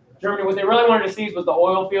 43, Germany, what they really wanted to seize was the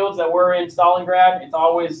oil fields that were in Stalingrad. It's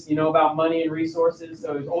always, about money and resources.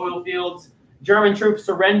 So there's oil fields. German troops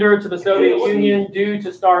surrendered to the Soviet Union due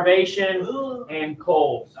to starvation and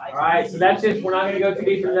cold. All right, so that's just, we're not going to go too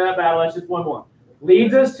deep into that battle. That's just one more.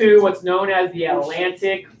 Leads us to what's known as the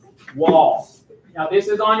Atlantic Wall. Now, this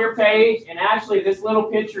is on your page, and actually, this little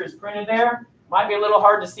picture is printed there. Might be a little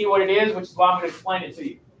hard to see what it is, which is why I'm going to explain it to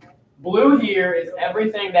you. Blue here is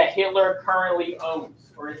everything that Hitler currently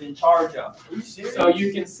owns or is in charge of. So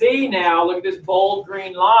you can see now, look at this bold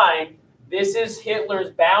green line. This is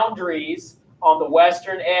Hitler's boundaries on the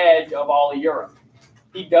western edge of all of Europe.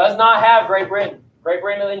 He does not have Great Britain. Great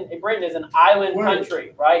Britain is an island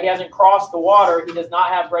country, right? He hasn't crossed the water. He does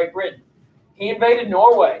not have Great Britain. He invaded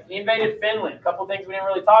Norway. He invaded Finland. A couple things we didn't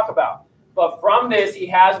really talk about. But from this, he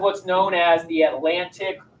has what's known as the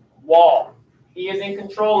Atlantic Wall. He is in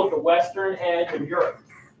control of the western edge of Europe.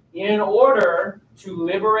 In order to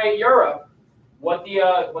liberate Europe, what the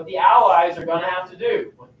Allies are going to have to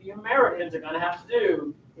do, what the Americans are going to have to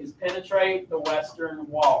do, is penetrate the western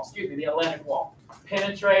wall. The Atlantic Wall.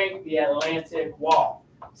 Penetrate the Atlantic Wall.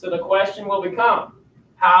 So the question will become,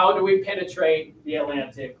 how do we penetrate the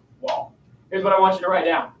Atlantic Wall? Here's what I want you to write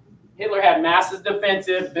down. Hitler had massive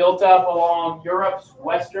defenses built up along Europe's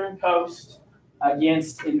western coast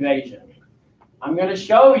against invasion. I'm going to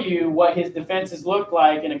show you what his defenses look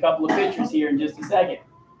like in a couple of pictures here in just a second.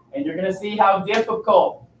 And you're going to see how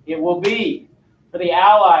difficult it will be for the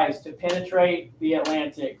Allies to penetrate the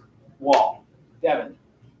Atlantic Wall. Devin.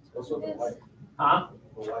 What's with the white? Huh?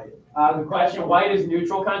 The white. The question, white is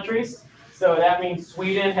neutral countries. So that means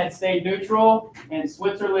Sweden had stayed neutral, and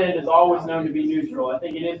Switzerland is always known to be neutral. I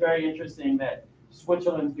think it is very interesting that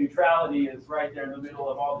Switzerland's neutrality is right there in the middle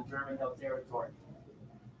of all the German-held territory.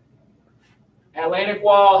 Atlantic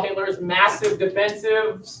Wall, Hitler's massive defense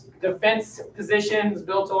positions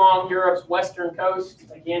built along Europe's western coast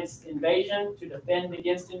against invasion, to defend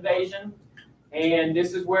against invasion. And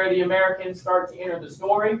this is where the Americans start to enter the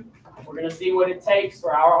story. We're going to see what it takes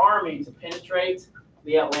for our army to penetrate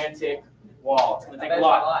the Atlantic Wall. It's going to take a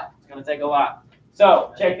lot. It's going to take a lot.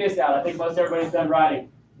 So check this out. I think most everybody's done writing.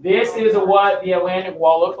 This is what the Atlantic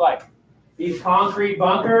Wall looked like. These concrete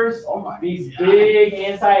bunkers, these big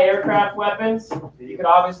anti-aircraft weapons. You could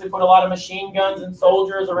obviously put a lot of machine guns and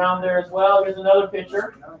soldiers around there as well. Here's another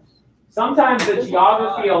picture. Sometimes the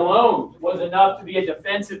geography alone was enough to be a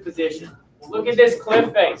defensive position. Look at this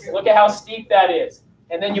cliff face. Look at how steep that is.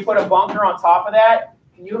 And then you put a bunker on top of that.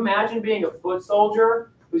 Can you imagine being a foot soldier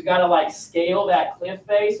who's got to like scale that cliff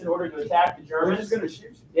face in order to attack the Germans? We're just going to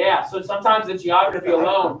shoot you. Yeah, so sometimes the geography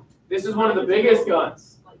alone, this is one of the biggest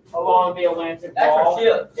guns along the Atlantic Wall. That's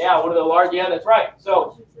for ships. Yeah, one of the large, yeah, that's right.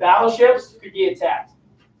 So battleships could be attacked.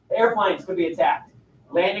 Airplanes could be attacked.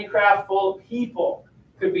 Landing craft full of people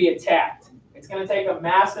could be attacked. It's going to take a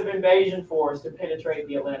massive invasion force to penetrate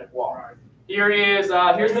the Atlantic Wall. Here's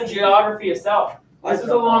the geography itself. This is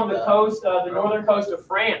along the coast, the northern coast of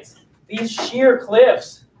France. These sheer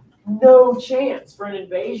cliffs, no chance for an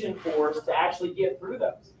invasion force to actually get through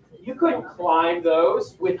those. You couldn't climb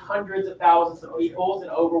those with hundreds of thousands of people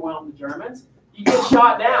and overwhelm the Germans. You get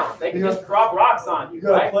shot down. They could just drop rocks on you,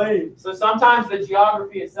 right? So sometimes the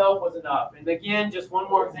geography itself was enough. And again, just one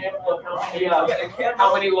more example of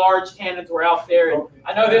how many large cannons were out there. And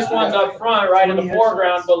I know this one's up front, right in the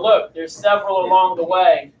foreground, but look, there's several along the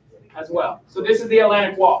way as well. So this is the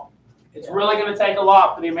Atlantic Wall. It's really going to take a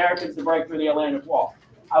lot for the Americans to break through the Atlantic Wall.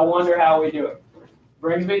 I wonder how we do it.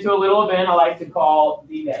 Brings me to a little event I like to call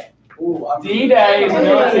D-Day. D-Day is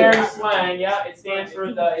military slang. Yeah, it stands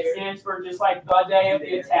for just like the day of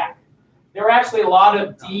the attack. There were actually a lot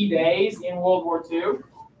of D-Days in World War II,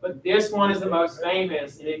 but this one is the most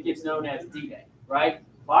famous, and it gets known as D-Day, right?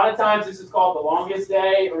 A lot of times this is called the longest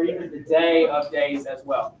day or even the day of days as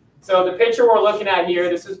well. So the picture we're looking at here,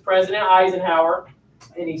 this is President Eisenhower,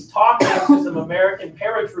 and he's talking to some American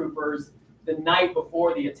paratroopers the night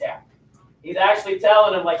before the attack. He's actually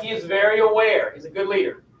telling them, like, he is very aware, he's a good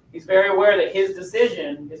leader. He's very aware that his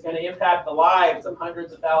decision is going to impact the lives of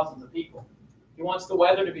hundreds of thousands of people. He wants the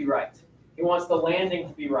weather to be right. He wants the landing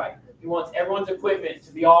to be right. He wants everyone's equipment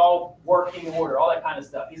to be all working in order, all that kind of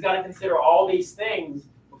stuff. He's got to consider all these things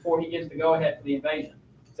before he gives the go-ahead for the invasion.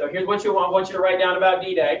 So here's what I want you to write down about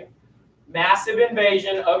D-Day. Massive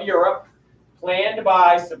invasion of Europe planned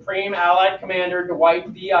by Supreme Allied Commander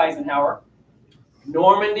Dwight D. Eisenhower.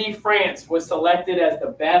 Normandy, France was selected as the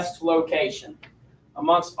best location.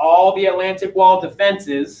 Amongst all the Atlantic Wall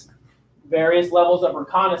defenses, various levels of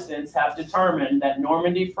reconnaissance have determined that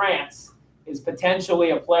Normandy, France is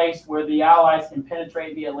potentially a place where the Allies can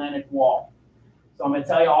penetrate the Atlantic Wall. So I'm going to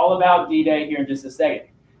tell you all about D-Day here in just a second.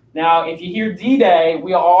 Now, if you hear D-Day,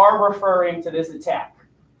 we are referring to this attack.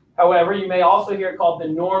 However, you may also hear it called the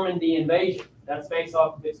Normandy invasion. That's based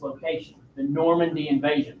off of its location, the Normandy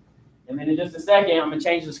invasion. And then in just a second, I'm going to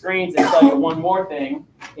change the screens and tell you one more thing.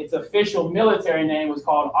 Its official military name was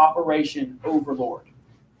called Operation Overlord.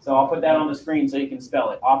 So I'll put that on the screen so you can spell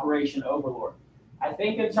it, Operation Overlord. I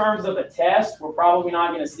think in terms of a test, we're probably not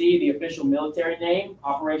going to see the official military name,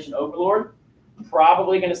 Operation Overlord.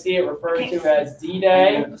 Probably going to see it referred to as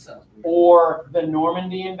D-Day or the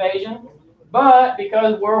Normandy invasion. But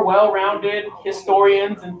because we're well-rounded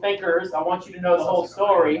historians and thinkers, I want you to know the whole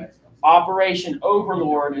story. Operation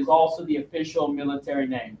Overlord is also the official military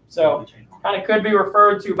name. So kind of could be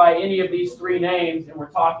referred to by any of these three names, and we're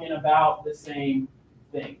talking about the same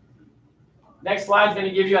thing. Next slide is going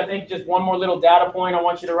to give you, I think, just one more little data point I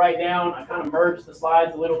want you to write down. I kind of merged the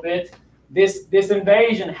slides a little bit. This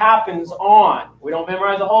invasion happens on, we don't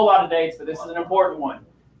memorize a whole lot of dates, but this is an important one,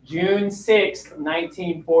 June 6th,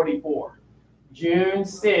 1944. June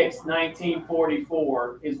 6th,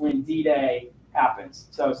 1944 is when D-Day happens.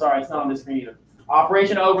 So sorry, it's not on this screen either.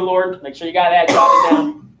 Operation Overlord, make sure you got that jotted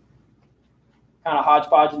down. Kind of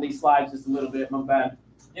hodgepodging these slides just a little bit, my bad.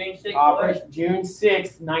 June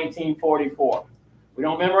 6th, 1944. We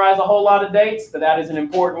don't memorize a whole lot of dates, but that is an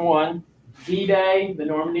important one. D-Day, the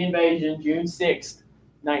Normandy invasion, June 6th,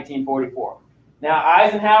 1944. Now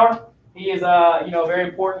Eisenhower, he is a very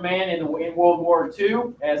important man in World War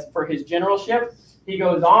II as for his generalship. He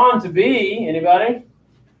goes on to be, anybody?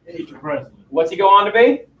 He's the president. What's he go on to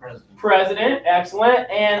be? President. president. Excellent.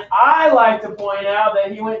 And I like to point out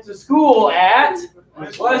that he went to school at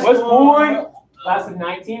West Point, class of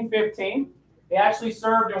 1915. He actually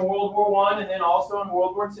served in World War I and then also in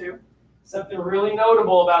World War II. Something really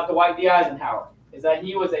notable about Dwight D. Eisenhower is that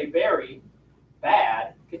he was a very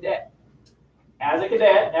bad cadet. As a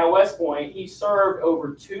cadet at West Point, he served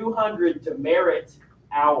over 200 demerit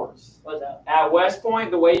hours. What's that? At West Point,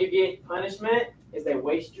 the way you get punishment is they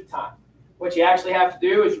waste your time. What you actually have to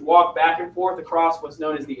do is you walk back and forth across what's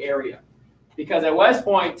known as the area. Because at West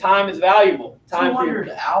Point, time is valuable. Time for your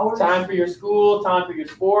hours? Time for your school, time for your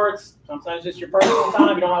sports, sometimes just your personal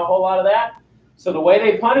time. You don't have a whole lot of that. So the way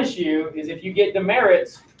they punish you is if you get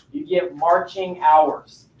demerits, you get marching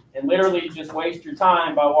hours. And literally you just waste your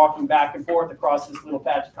time by walking back and forth across this little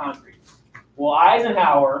patch of concrete. Well,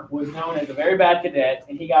 Eisenhower was known as a very bad cadet,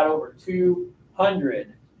 and he got over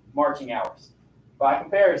 200 marching hours. By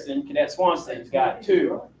comparison, Cadet Swanson's got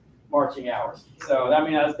 2 marching hours. So I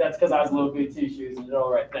mean, that's because I was a little goody two-shoes and did all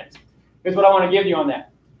the right things. Here's what I want to give you on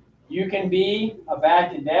that. You can be a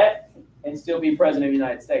bad cadet and still be president of the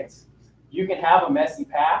United States. You can have a messy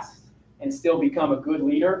past and still become a good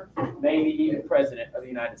leader, maybe even president of the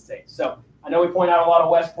United States. So I know we point out a lot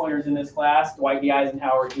of West Pointers in this class. Dwight D.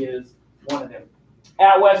 Eisenhower is one of them.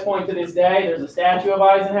 At West Point to this day, there's a statue of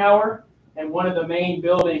Eisenhower, and one of the main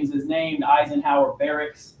buildings is named Eisenhower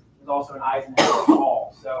Barracks. There's also an Eisenhower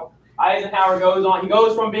Hall. So Eisenhower he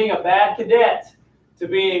goes from being a bad cadet to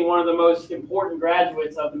being one of the most important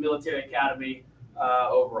graduates of the military academy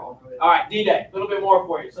overall. All right, D-Day, a little bit more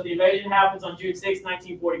for you. So the invasion happens on June 6,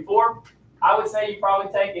 1944. I would say you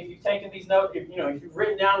probably if you've taken these notes, if you've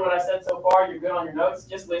written down what I said so far, you're good on your notes.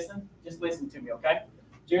 Just listen to me, okay?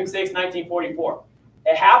 June 6, 1944.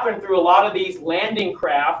 It happened through a lot of these landing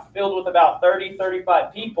craft filled with about 30,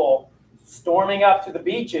 35 people storming up to the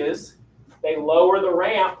beaches. They lower the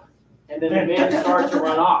ramp, and then the men start to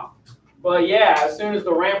run off. But yeah, as soon as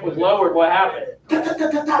the ramp was lowered, what happened?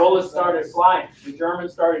 Bullets started flying. The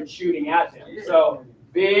Germans started shooting at them. So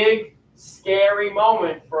big, scary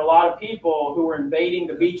moment for a lot of people who were invading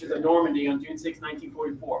the beaches of Normandy on June 6,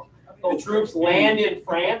 1944. The troops land in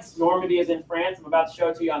France. Normandy is in France. I'm about to show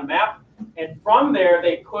it to you on a map. And from there,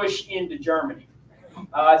 they push into Germany.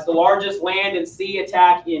 It's the largest land and sea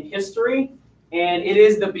attack in history, and it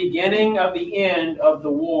is the beginning of the end of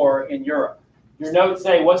the war in Europe. Your notes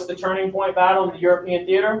say, what's the turning point battle in the European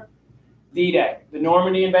theater? D-Day. The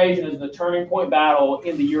Normandy invasion is the turning point battle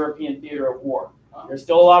in the European theater of war. There's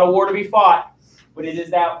still a lot of war to be fought, but it is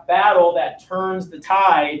that battle that turns the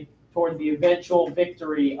tide towards the eventual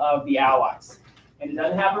victory of the Allies. And it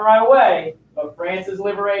doesn't happen right away, but France is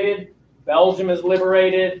liberated, Belgium is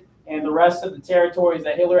liberated, and the rest of the territories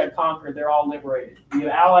that Hitler had conquered, they're all liberated. The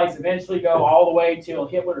Allies eventually go all the way till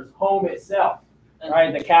Hitler's home itself,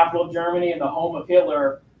 right? The capital of Germany and the home of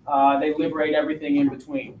Hitler. They liberate everything in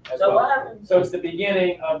between. So what happened? So it's the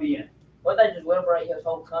beginning of the end. What, they just liberate his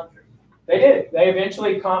whole country? They did. They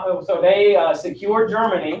eventually, secured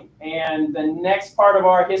Germany, and the next part of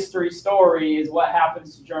our history story is what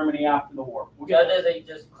happens to Germany after the war. So does he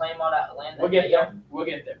just claim all that land? We'll get there. We'll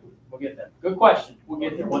get there. We'll get there. Good question. We'll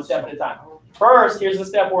get there one step at a time. First, here's the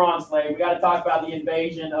step we're on, Slade. We got to talk about the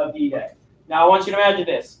invasion of D-Day. Now, I want you to imagine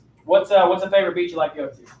this. What's a favorite beach you like to go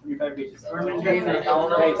to? What are your favorite beaches?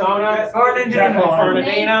 Daytona.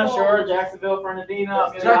 Fernandina. Sure. Jacksonville,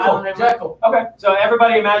 Fernandina. Jekyll. Okay, so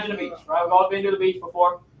everybody imagine a beach, right? We've all been to the beach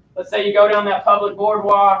before. Let's say you go down that public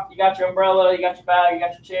boardwalk. You got your umbrella. You got your bag. You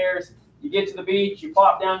got your chairs. You get to the beach. You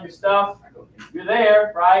plop down your stuff. You're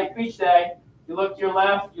there, right? Beach day. You look to your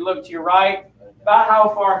left. You look to your right. About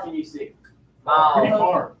how far can you see? Pretty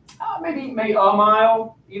far. Maybe a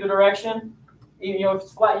mile either direction. Even, if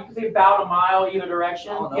it's flat, you can see about a mile either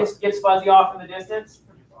direction. Gets fuzzy off in the distance.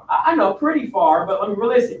 I know, pretty far, but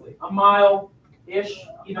realistically, a mile-ish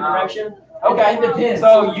either direction. Okay,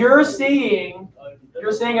 so you're seeing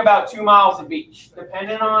about 2 miles of beach,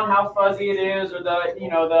 depending on how fuzzy it is, or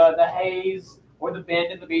the haze, or the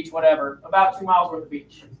bend in the beach, whatever. About 2 miles worth of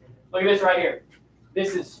beach. Look at this right here.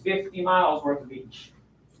 This is 50 miles worth of beach.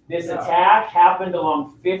 This attack happened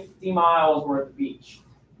along 50 miles worth of beach.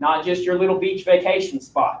 Not just your little beach vacation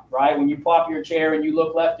spot, right? When you plop your chair and you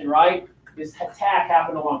look left and right, this attack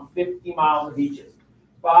happened along 50 miles of beaches.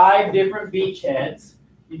 5 different beachheads.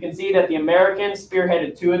 You can see that the Americans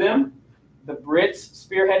spearheaded 2 of them. The Brits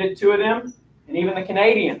spearheaded 2 of them. And even the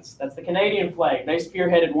Canadians, that's the Canadian flag, they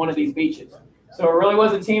spearheaded 1 of these beaches. So it really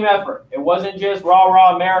was a team effort. It wasn't just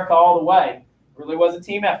rah, America all the way. It really was a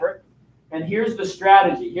team effort. And here's the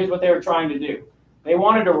strategy. Here's what they were trying to do. They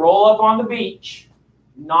wanted to roll up on the beach,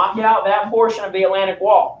 knock out that portion of the Atlantic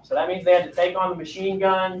Wall. So that means they had to take on the machine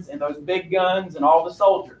guns and those big guns and all the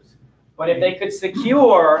soldiers. But if they could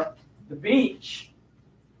secure the beach,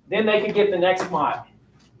 then they could get the next mile.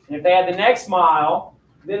 And if they had the next mile,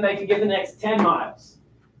 then they could get the next 10 miles.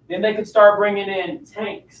 Then they could start bringing in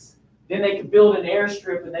tanks. Then they could build an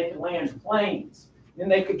airstrip and they could land planes. Then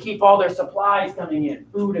they could keep all their supplies coming in,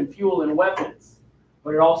 food and fuel and weapons.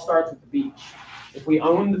 But it all starts with the beach. If we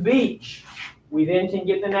own the beach, we then can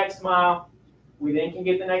get the next mile. We then can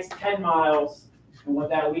get the next 10 miles. And what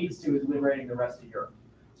that leads to is liberating the rest of Europe.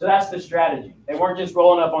 So that's the strategy. They weren't just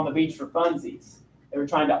rolling up on the beach for funsies. They were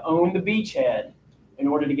trying to own the beachhead in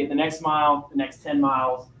order to get the next mile, the next 10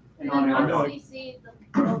 miles, and on and on. Once you see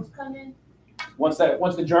the boats coming, Once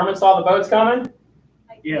the Germans saw the boats coming,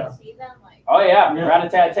 like Yeah. you see them, like oh yeah,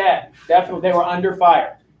 rat-a-tat-tat. Definitely, they were under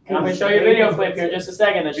fire. And I'm going to show you a video clip here in just a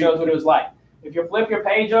second that shows what it was like. If you flip your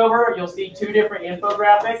page over, you'll see 2 different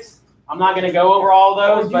infographics. I'm not going to go over all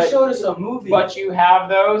those, You showed us a movie. but you have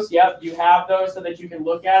those. Yep, you have those so that you can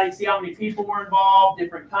look at it. See how many people were involved,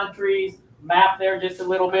 different countries, map there just a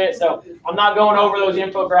little bit. So I'm not going over those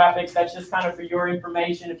infographics. That's just kind of for your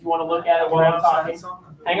information if you want to look at it while I'm talking.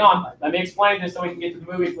 Hang on. Let me explain this so we can get to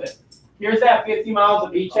the movie clip. Here's that 50 miles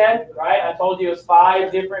of beachhead, right? I told you it was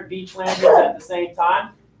 5 different beach landings at the same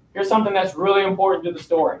time. Here's something that's really important to the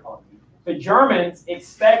story. The Germans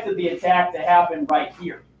expected the attack to happen right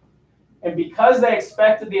here. And because they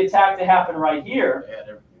expected the attack to happen right here, They had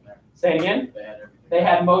everything there. say it again, They had everything. they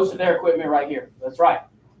had most of their equipment right here. That's right.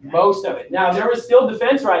 Most of it. Now, there was still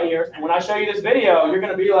defense right here. And when I show you this video, you're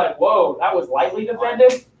going to be like, whoa, that was lightly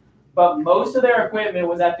defended. But most of their equipment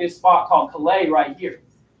was at this spot called Calais right here.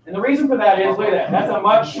 And the reason for that is, look at that. That's a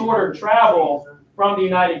much shorter travel from the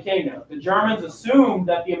United Kingdom. The Germans assumed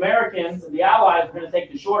that the Americans and the Allies were going to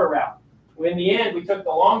take the shorter route. Well, in the end, we took the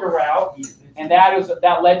longer route, and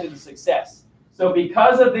that led to the success. So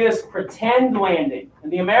because of this pretend landing,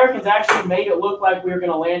 and the Americans actually made it look like we were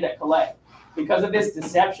going to land at Calais. Because of this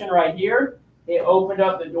deception right here, it opened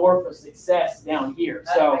up the door for success down here.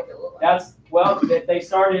 So that's, well, they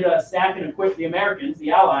started stacking equipment, the Americans,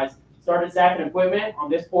 the Allies, started stacking equipment on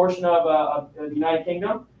this portion of the United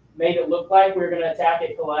Kingdom, made it look like we were going to attack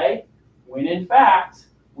at Calais, when in fact,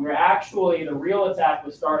 the real attack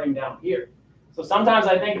was starting down here. So sometimes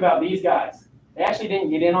I think about these guys. They actually didn't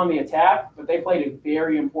get in on the attack, but they played a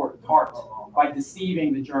very important part by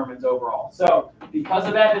deceiving the Germans overall. So because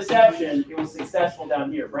of that deception, it was successful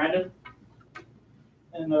down here. Brandon?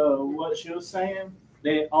 And what she was saying,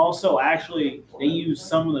 they also actually, they used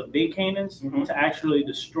some of the big cannons to actually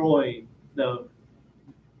destroy the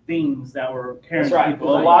things that were carrying That's right.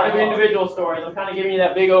 people. There's a lot of individual stories. I'm kind of giving you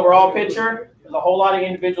that big overall picture. There's a whole lot of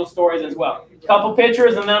individual stories as well. A couple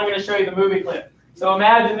pictures, and then I'm going to show you the movie clip. So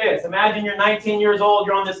imagine this. Imagine you're 19 years old,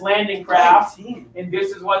 you're on this landing craft, and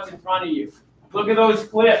this is what's in front of you. Look at those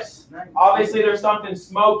cliffs. Obviously, there's something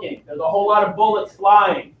smoking. There's a whole lot of bullets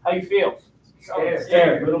flying. How you feel?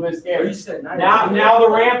 Scared. A little bit scared. Now the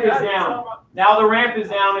ramp is down. Now the ramp is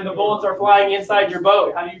down, and the bullets are flying inside your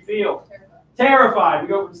boat. How do you feel? Terrified. We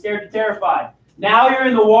go from scared to terrified. Now you're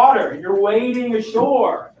in the water. You're wading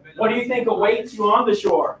ashore. What do you think awaits you on the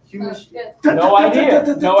shore? No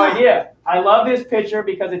idea. No idea. I love this picture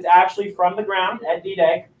because it's actually from the ground at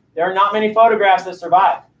D-Day. There are not many photographs that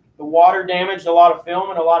survived. The water damaged a lot of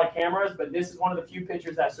film and a lot of cameras, but this is one of the few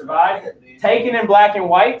pictures that survived. Taken in black and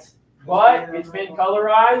white, but it's been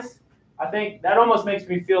colorized. I think that almost makes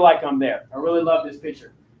me feel like I'm there. I really love this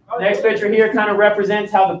picture. Next picture here kind of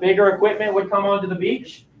represents how the bigger equipment would come onto the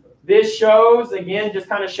beach. This shows, again, just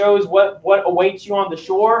kind of shows what awaits you on the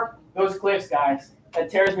shore. Those cliffs, guys,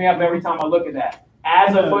 that tears me up every time I look at that.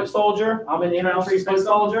 As a foot soldier, I'm an infantry foot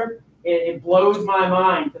soldier, it blows my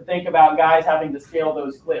mind to think about guys having to scale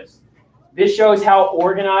those cliffs. This shows how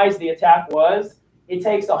organized the attack was. It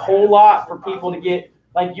takes a whole lot for people to get,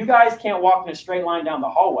 like you guys can't walk in a straight line down the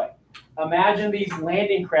hallway. Imagine these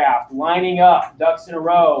landing craft lining up, ducks in a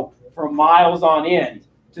row, for miles on end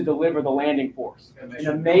to deliver the landing force. An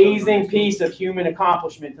amazing piece of human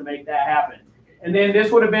accomplishment to make that happen. And then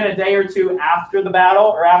this would have been a day or two after the battle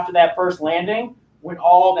or after that first landing when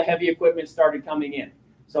all the heavy equipment started coming in.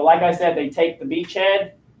 So like I said, they take the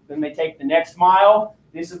beachhead, then they take the next mile.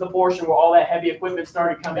 This is the portion where all that heavy equipment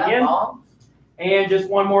started coming in. And just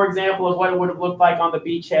one more example of what it would have looked like on the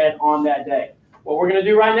beachhead on that day. What we're going to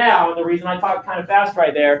do right now, and the reason I talked kind of fast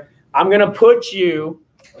right there, I'm going to put you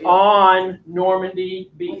on Normandy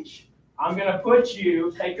Beach. I'm going to put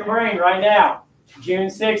you, take your brain right now, June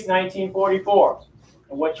 6, 1944.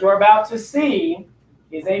 And what you're about to see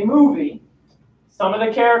is a movie. Some of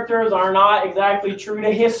the characters are not exactly true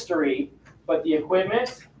to history, but the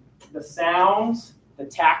equipment, the sounds, the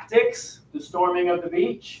tactics, the storming of the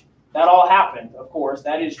beach, that all happened, of course.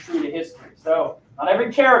 That is true to history. So not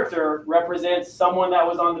every character represents someone that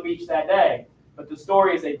was on the beach that day, but the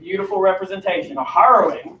story is a beautiful representation, a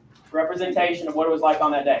harrowing representation of what it was like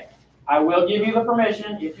on that day. I will give you the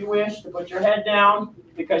permission, if you wish, to put your head down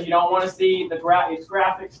because you don't want to see the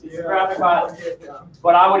graphics. It's graphic,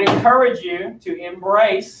 but I would encourage you to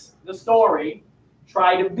embrace the story,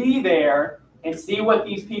 try to be there, and see what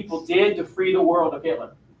these people did to free the world of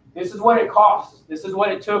Hitler. This is what it cost. This is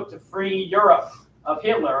what it took to free Europe of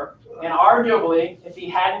Hitler. And arguably, if he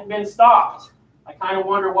hadn't been stopped, I kind of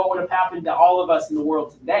wonder what would have happened to all of us in the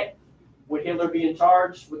world today. Would Hitler be in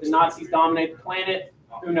charge? Would the Nazis dominate the planet?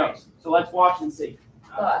 Who knows? So let's watch and see.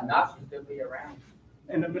 Nazis could be around.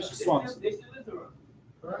 And Mr. Swanson.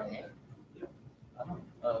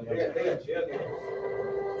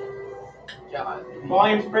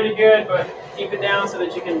 Volume's pretty good, but keep it down so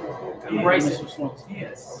that you can embrace it. Mr. Swanson.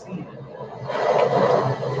 Yes. I've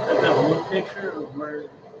got one picture of where it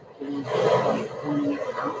was pointing at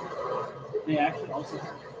the mountain. They actually also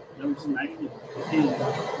there was some actually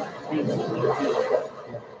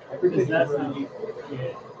because that's how you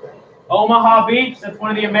Omaha Beach, that's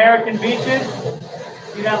one of the American beaches.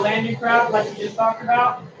 See that landing craft like you just talked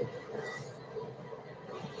about?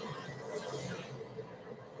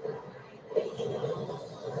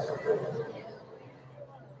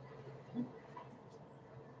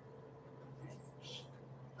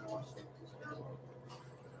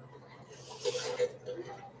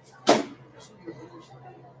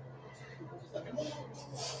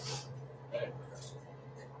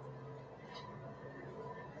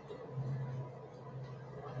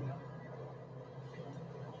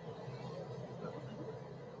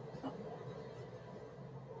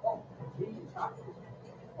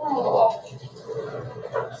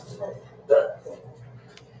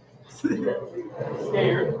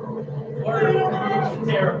 Scared.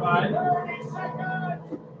 Terrified.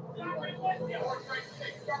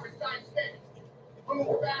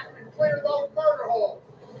 Move back and clear those murder holes.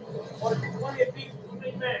 Plenty of people,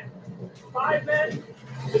 3 men. 5 men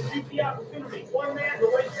to shoot the opportunity. 1 man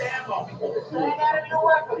to waste the ammo. Stand out of your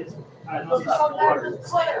weapons. Come back and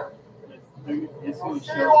clear. it's going to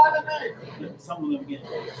See you show on the minute. that some of them get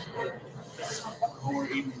or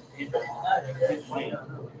even hit land.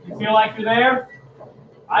 You feel like you're there?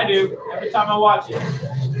 I do, every time I watch it.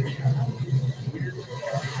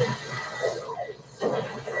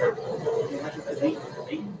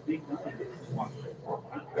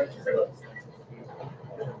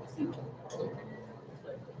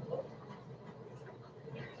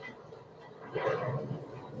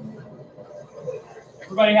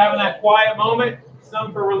 Everybody having that quiet moment?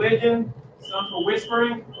 Some for religion, some for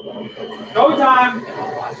whispering. Go time!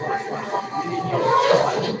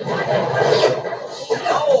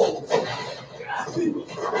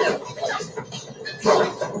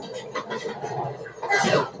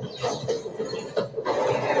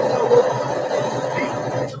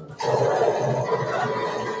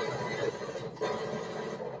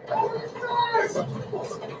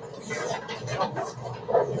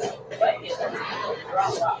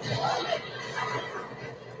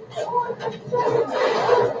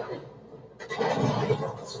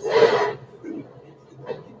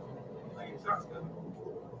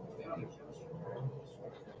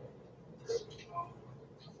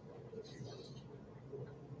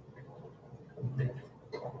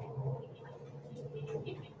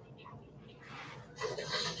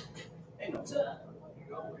 Ain't no time.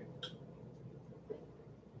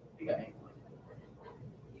 You got me.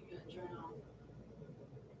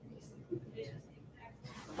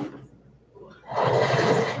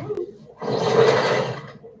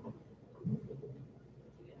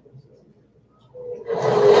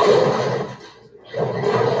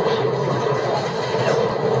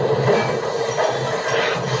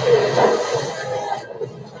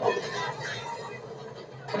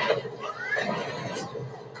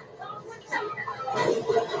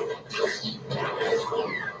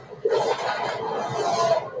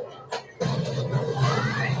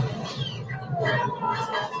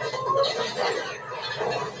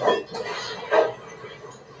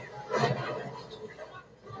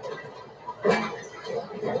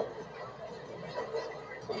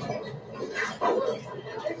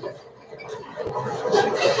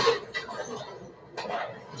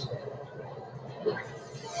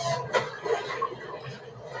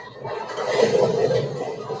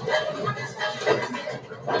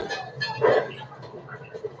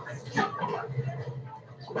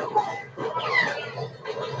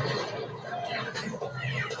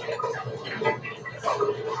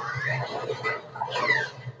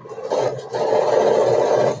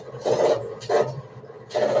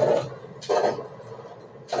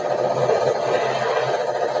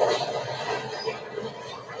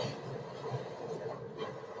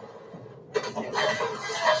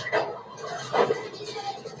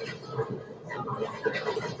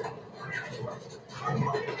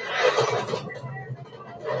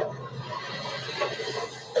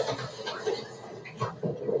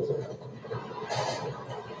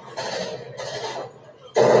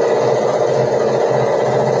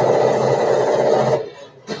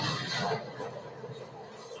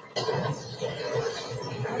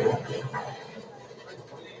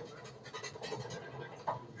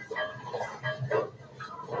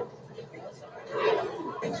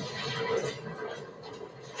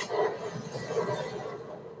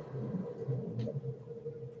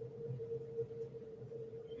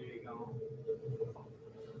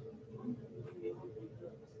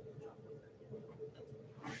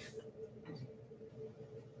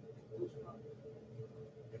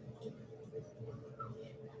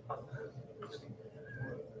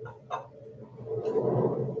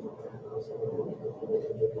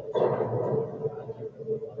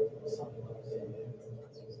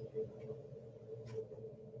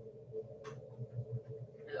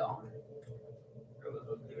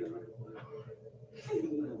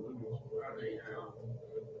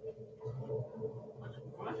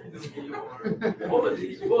 What was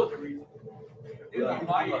these? What was the reason?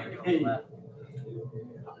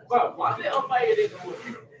 Well, why the hell fight it?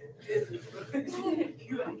 That's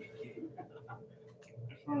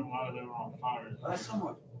why they were on fire. That's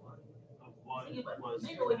someone. Of what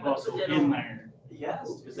was also in there. Yes.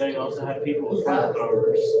 Because they also had people with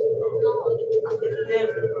flamethrowers.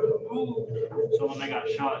 So when they got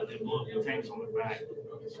shot, they blew up the tanks on their back.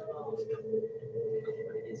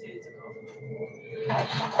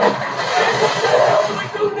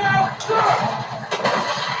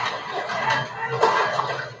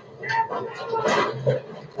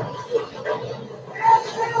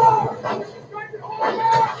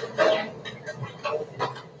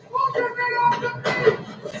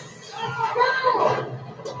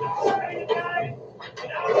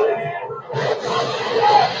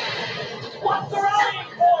 What's the rallying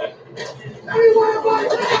point? Everyone right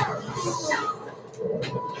there!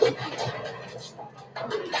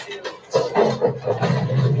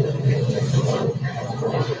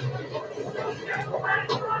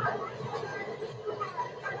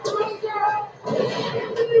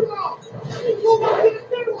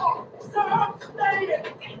 Stop staying!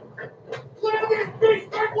 Clear this beast,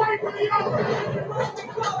 make way for the other!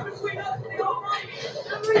 Between us and the Almighty!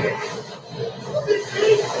 This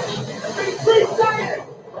beast staying!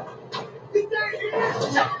 You stay here!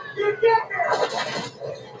 You get here!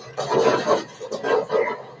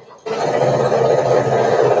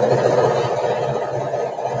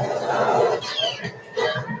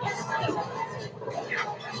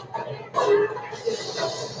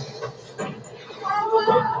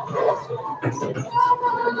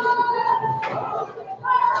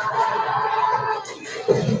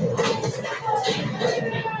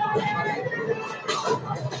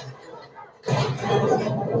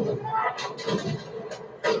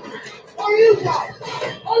 Are you guys?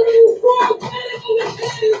 Are you strong medical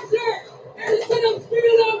attendants, sir? Innocent of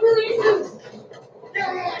field operations? Get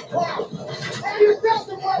out of that crowd! Have you got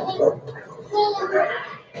the weapon? Follow me!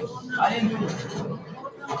 I didn't do it.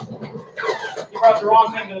 You brought the wrong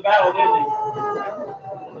thing to the battle, didn't you?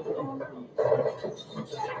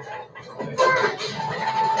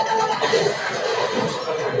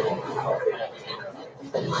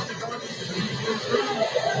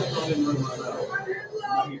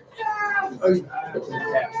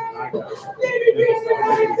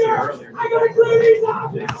 I gotta clear these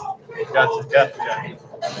off now! Gotcha.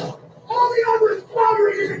 All the others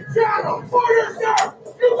floundering in the channel! Order, sir!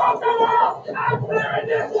 You won't come out! I'm clearing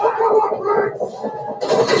this one! Come on, Briggs!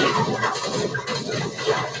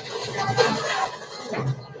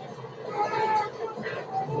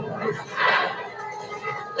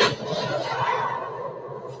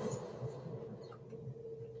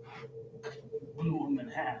 Blew them in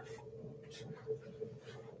half.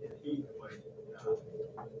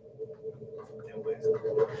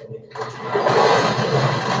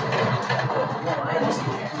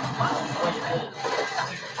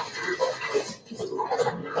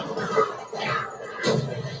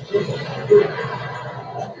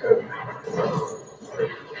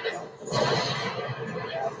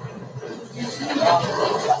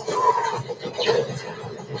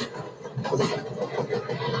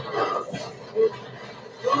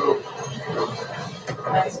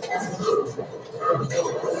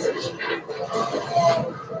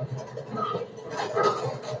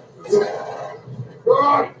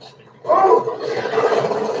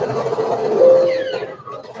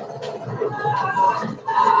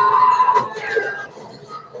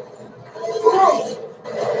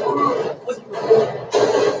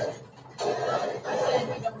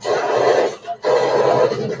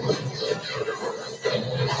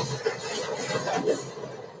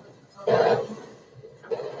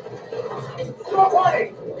 Nobody!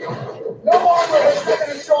 No armor has taken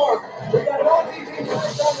ashore! We got no TV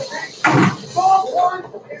points on the beach! Ball point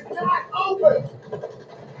is not open!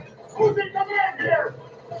 Who's in command here?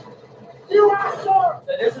 You asshole!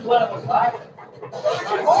 So this is what it was like.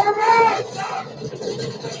 Armor!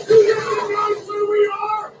 Do you realize where we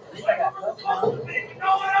are?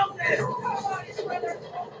 No one else is! Nobody's where they're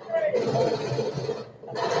supposed to be!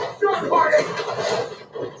 Sure, party!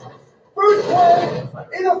 First play,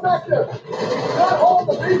 ineffective. We do not hold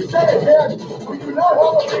the beach. Say it again. We do not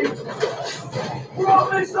hold the beach. We're all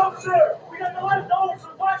mixed up, sir. We got the leftovers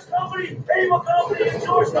from Watch Company, Able Company, and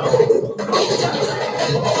George Company.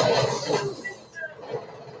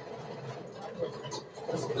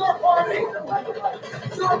 Your party.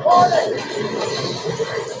 Your party.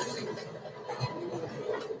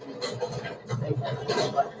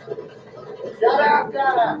 Get out,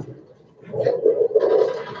 get out.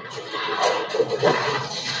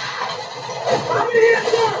 I'm in here,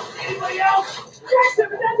 sir! Anybody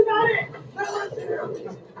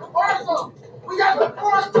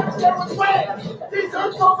That was wet. These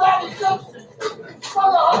are so bad and substance.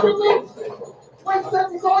 About 100 weeks. Wait,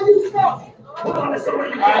 Seth, all you stuff. Alright, so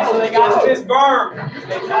they got to this berm.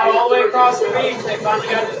 They fought all the way across the beach. They finally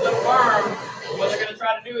got to this little berm. What they're going to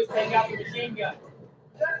try to do is take out the machine gun.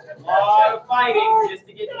 A lot of fighting just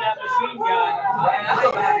to get to that machine gun.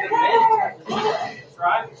 That's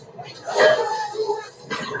right.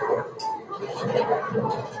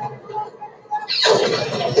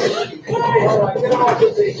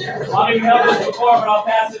 A lot of you held this before, but I'll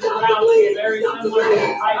pass this around. It's very similar to the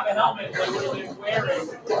type of helmet that we've been wearing.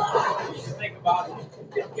 Just think about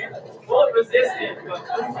it. Bullet resistant, but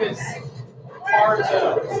proof is hard to.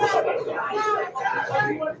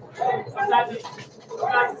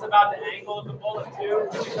 Sometimes it's about the angle of the bullet too.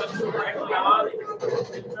 When it comes directly on,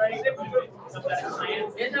 it's ready to move it. Sometimes it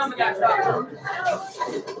lands.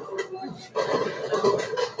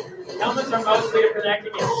 Helmets are mostly to protect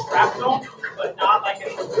against shrapnel, but not like a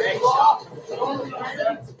direct shot.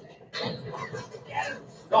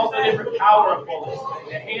 There's also a different power of bullets.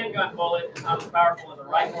 A handgun bullet is not as powerful as a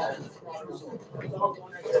rifle.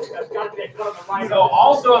 So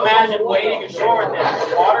also imagine wading ashore in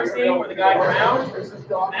that water scene where the guy drowned.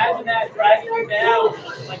 Imagine that dragging you down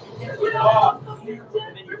like you can't get it off, and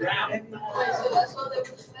then you drown.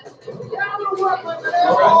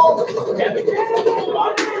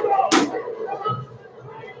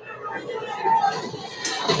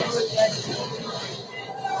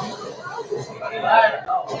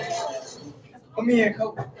 Put me in,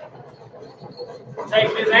 Coke.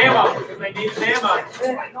 Taking his ammo because they need his ammo.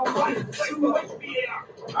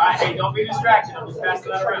 Alright, hey, don't be distracted. I'm just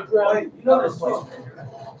passing that around. Wait, you know this place.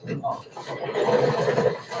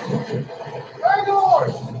 Bangalore!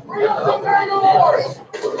 Bring up the Bangalore!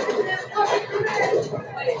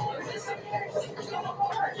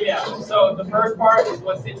 Yeah, so the first part is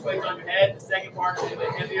what situates on your head. The second part is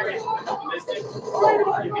the heavier ballistics.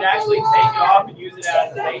 You can actually take it off and use it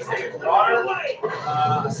as a base in water. Really,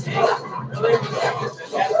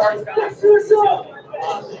 that part is kind of utility.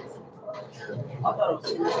 I thought it was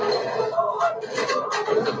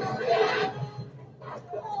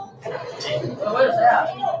what is that?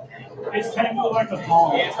 It's tangled like a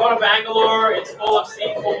ball. Yeah, it's going to Bangalore. It's full of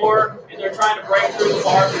C4, and they're trying to break through the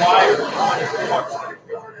barbed wire.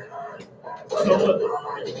 So what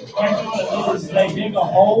tangled is they dig a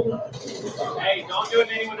hole. Hey, don't do it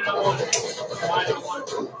to anyone that don't want it. Why don't want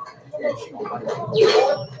it?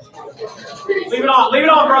 Leave it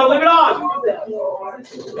on, bro, leave it on.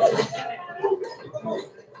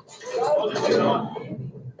 We'll just leave it on.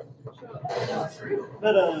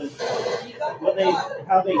 But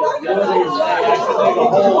how they do it is they actually dig a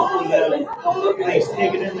hole for them. They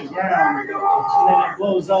stick it in the ground, and then it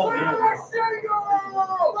blows up.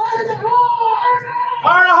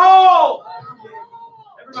 Fire in the hole!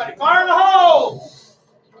 Everybody, fire in the hole!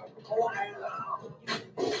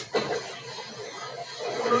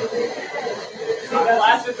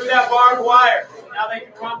 Blasted through that barbed wire. Now they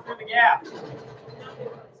can run through the gap.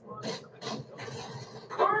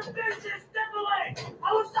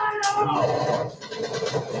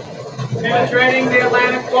 Penetrating the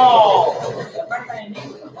Atlantic Wall.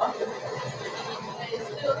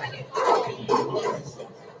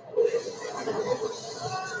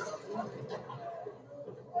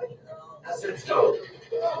 Let's go.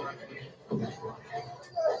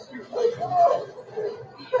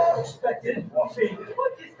 Expected.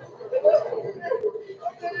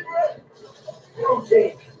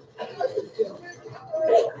 Rotate.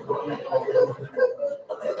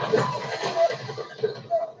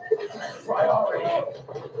 Priority.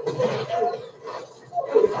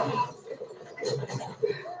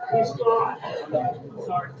 He's gone.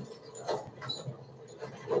 Sorry.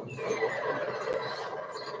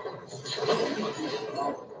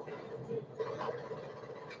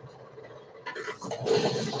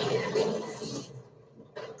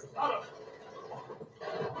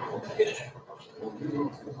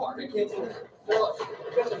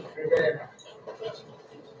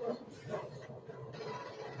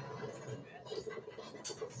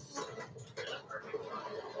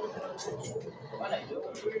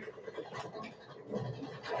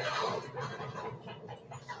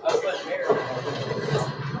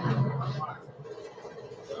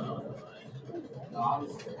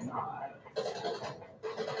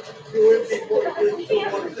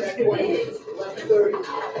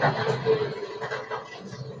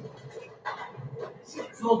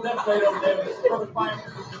 Little death plate over there.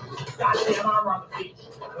 Goddamn armor on the beach.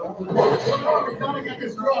 We're gonna get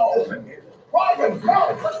this girl open. Private, no,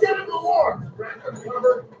 let's get in the war.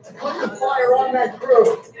 Cover and put the fire on that crew.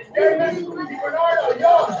 David, Bernardo,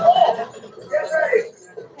 Young, go. Get ready.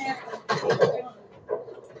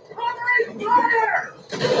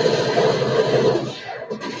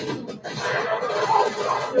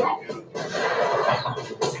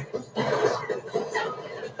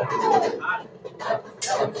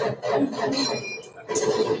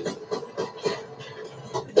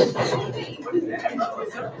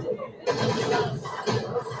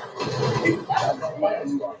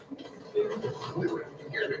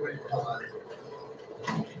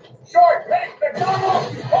 Short, hey,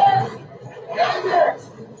 McDonald, horse, down there.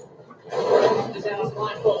 Is that on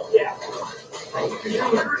blindfold? Yeah.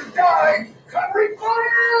 Die, covering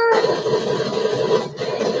fire!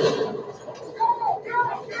 Go, go,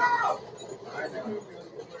 go!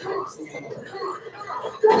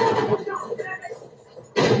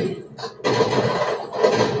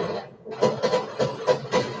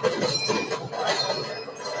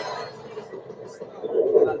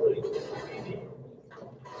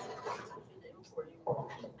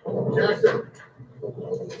 Jackson.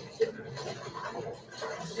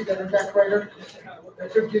 See that impact crater?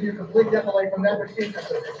 That should give you complete defilade from that machine.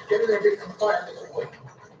 Get in there and get some fire.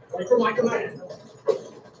 Wait for my command.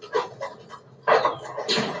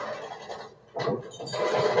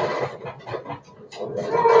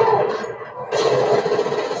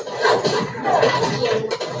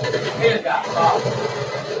 Here's got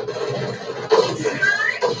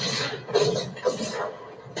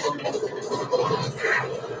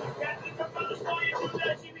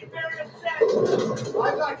I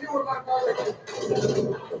thought you were my father.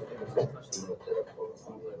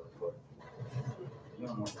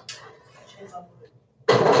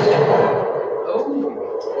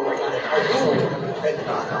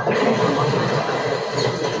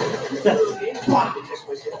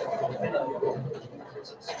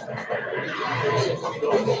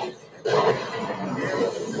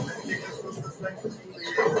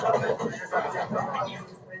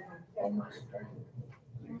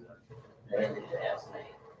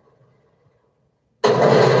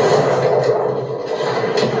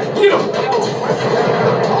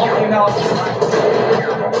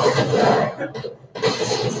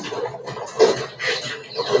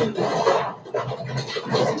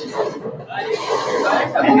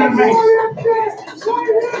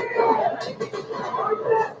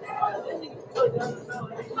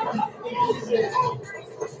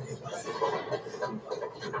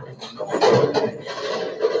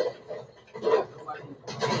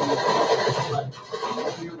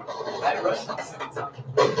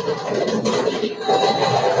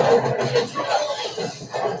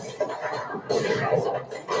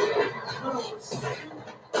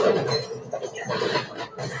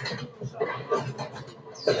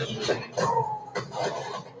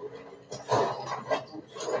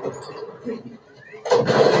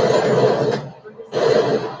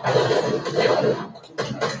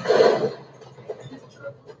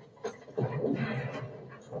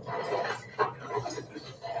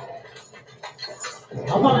 I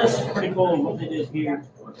thought this was pretty cool what they did here.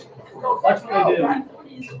 Watch what they do.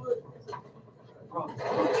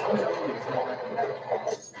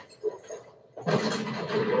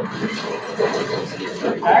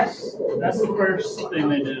 That's the first thing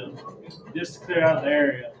they do, just to clear out the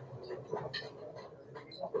area.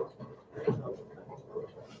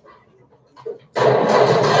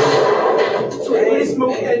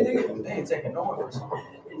 They ain't taking no one.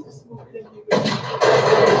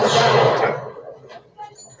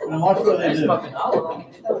 And watch what they do.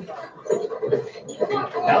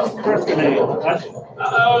 That was the first grenade. Watch.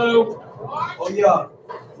 Uh-oh. Oh yeah,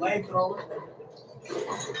 flamethrower.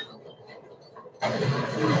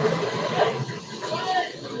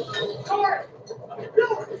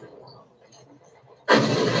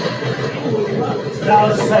 That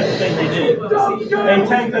was the second thing they did. They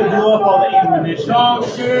technically blew up all the ammunition. Don't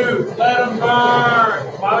shoot. Let them burn.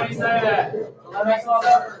 Why would you say that? That makes all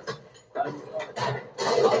that.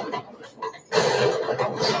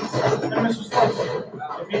 And Mr. Spencer,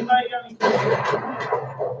 if anybody got any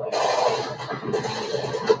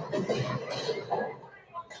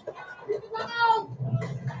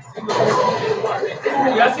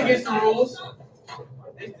That's against the rules.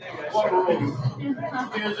 What rules?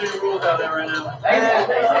 Here's the rules out there right now.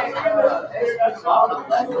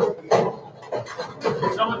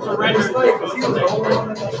 Someone surrendered.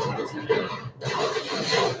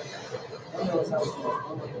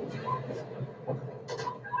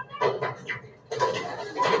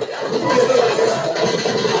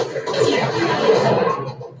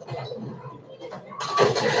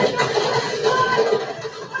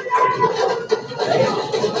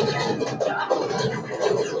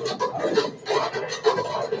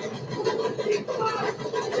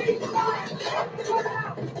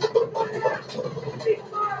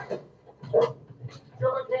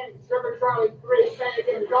 Sugar Charlie 3,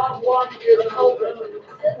 Pentagon, John 1 is open.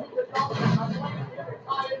 I'm going to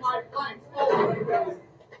tie in my flanks. Over.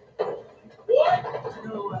 What?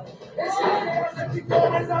 What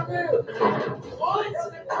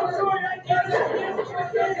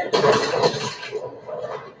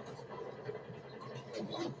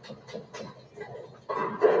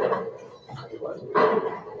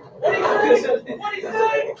do you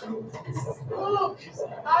say? Look,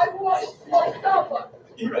 I want Mustafa.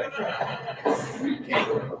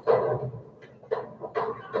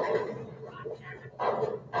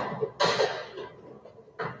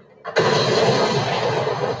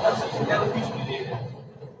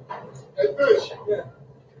 Hey, Fish. Yeah.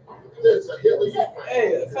 There's a Hitler.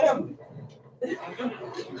 Hey, family.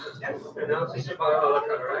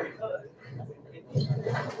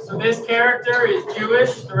 So this character is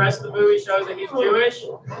Jewish. The rest of the movie shows that he's Jewish,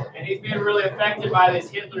 and he's being really affected by this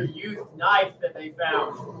Hitler Youth knife that they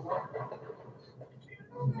found.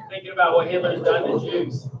 Thinking about what Hitler's done to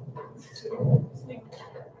Jews.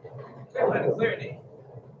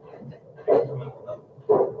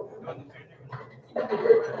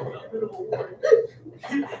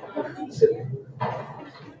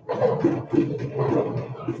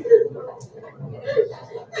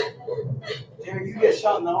 Jimmy, you get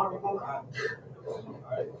shot in the arm, you're gonna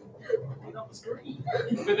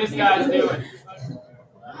Look what this guy's doing.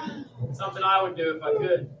 Something I would do if I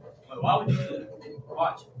could. Why would you do it?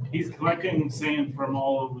 Watch. He's collecting sand from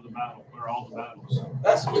all over the battle, or all the battles.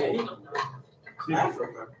 That's See,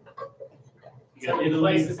 Africa. you Some got of the Italy,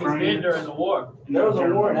 places he's been France, during the war. There was a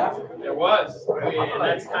war in Africa. There was. And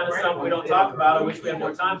that's kind of something we don't talk about. I wish we had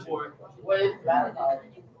more time for it. What is that?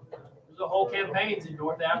 There's a whole campaigns in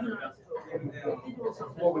North Africa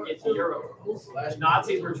before we get to Europe. The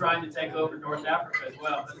Nazis were trying to take over North Africa as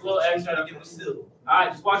well. There's a little extra. All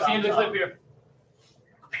right, just watch the end of the clip here.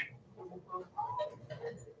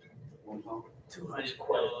 200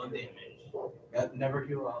 damage. That never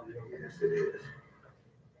heal out.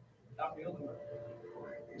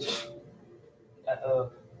 Oh,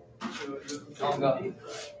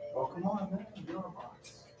 come on, man. You're a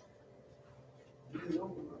box.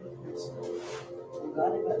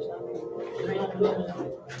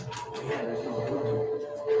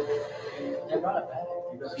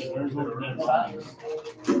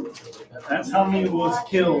 That's how many was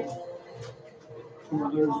killed.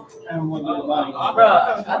 And what the body.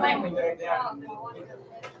 Bruh, I think we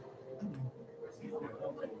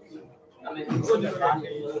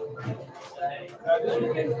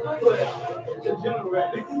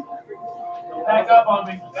Back up on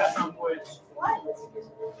me. That's on Twitch.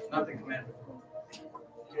 Nothing, Commander.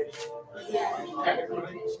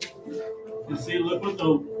 You see, look what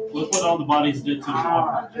all the bodies did to the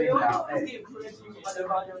water.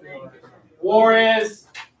 War is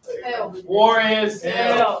Hell. War is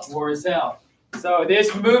hell. War is hell. So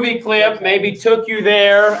this movie clip maybe took you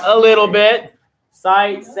there a little bit.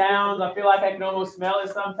 Sights, sounds. I feel like I can almost smell it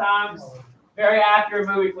sometimes. Very accurate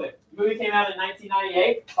movie clip. The movie came out in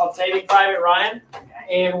 1998 called Saving Private Ryan.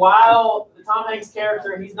 And while the Tom Hanks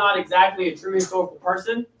character, he's not exactly a true historical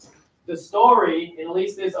person, the story, and at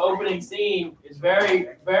least this opening scene, is very,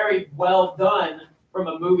 very well done from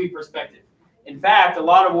a movie perspective. In fact, a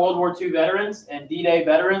lot of World War II veterans and D-Day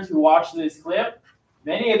veterans who watched this clip,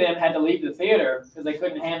 many of them had to leave the theater because they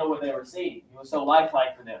couldn't handle what they were seeing. It was so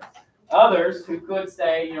lifelike for them. Others who could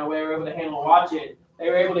stay, they were able to handle and watch it, they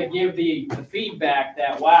were able to give the feedback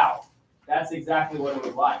that, wow, that's exactly what it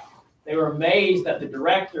was like. They were amazed that the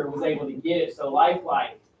director was able to get it so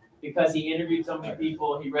lifelike because he interviewed so many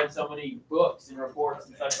people, he read so many books and reports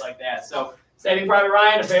and such like that. So Saving Private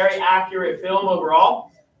Ryan, a very accurate film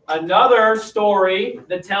overall. Another story,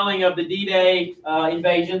 the telling of the D-Day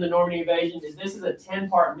invasion, the Normandy invasion, is this is a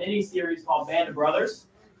 10-part miniseries called Band of Brothers.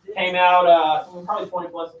 Came out probably 20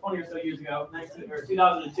 or so years ago,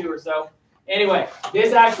 2002 or so. Anyway,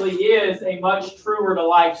 this actually is a much truer to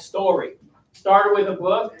life story. Started with a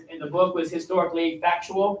book, and the book was historically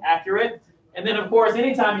factual, accurate. And then, of course,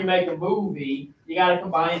 anytime you make a movie, you got to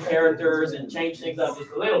combine characters and change things up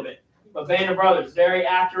just a little bit. But Band of Brothers, very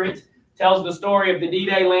accurate, tells the story of the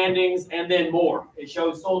D-Day landings and then more. It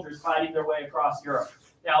shows soldiers fighting their way across Europe.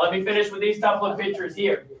 Now, let me finish with these couple of pictures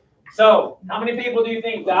here. So, how many people do you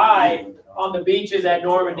think died on the beaches at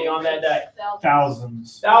Normandy on that day?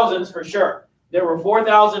 Thousands. Thousands for sure. There were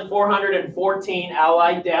 4,414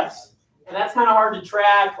 Allied deaths. And that's kind of hard to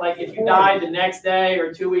track. Like if you died the next day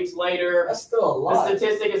or 2 weeks later, That's still a lot. the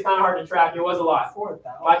statistic is kind of hard to track. It was a lot.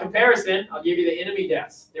 4,000. By comparison, I'll give you the enemy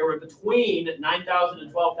deaths. There were between 9,000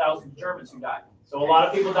 and 12,000 Germans who died. So a lot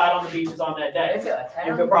of people died on the beaches on that day.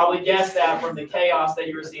 You could probably guess that from the chaos that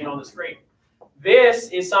you were seeing on the screen.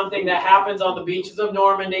 This is something that happens on the beaches of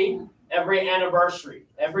Normandy every anniversary.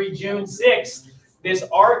 Every June 6th, this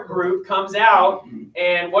art group comes out,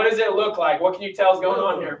 and what does it look like? What can you tell is going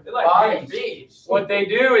on here? Like beach. What they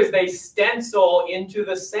do is they stencil into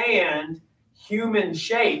the sand human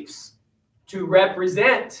shapes to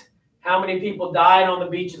represent how many people died on the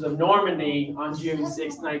beaches of Normandy on June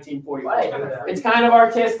 6, 1944. It's kind of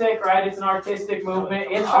artistic, right? It's an artistic movement.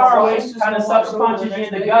 It's harrowing, kind of sucks punches you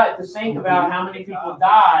in the gut to think about how many people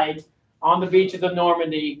died on the beaches of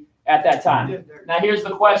Normandy at that time. Now here's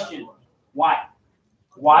the question. Why?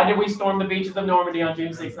 Why did we storm the beaches of Normandy on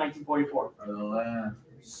June 6, 1944?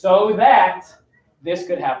 So that this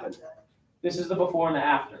could happen. This is the before and the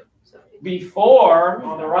after. Before,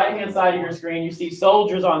 on the right-hand side of your screen, you see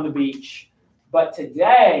soldiers on the beach. But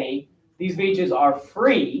today, these beaches are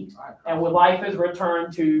free, and when life has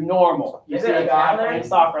returned to normal. You see a guy playing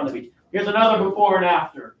soccer on the beach. Here's another before and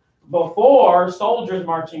after. Before, soldiers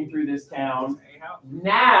marching through this town.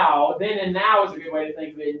 Now, then and now is a good way to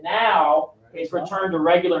think of it. Now, it's returned to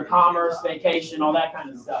regular commerce, vacation, all that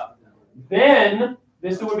kind of stuff. Then,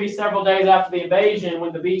 this would be several days after the invasion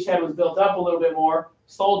when the beachhead was built up a little bit more.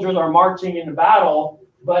 Soldiers are marching into battle,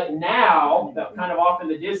 but now, kind of off in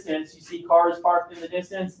the distance, you see cars parked in the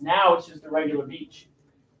distance. Now it's just a regular beach.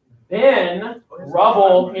 Then,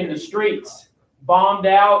 rubble in the streets, bombed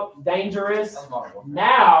out, dangerous,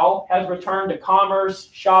 now has returned to commerce,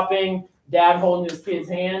 shopping, dad holding his kid's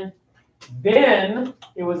hand. Then,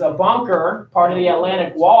 it was a bunker, part of the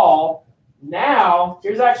Atlantic Wall. Now,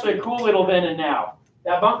 here's actually a cool little then and now.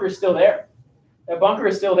 That bunker is still there. That bunker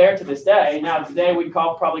is still there to this day. Now, today we'd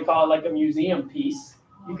probably call it like a museum piece.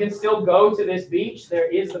 You can still go to this beach.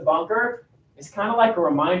 There is the bunker. It's kind of like a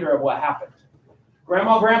reminder of what happened.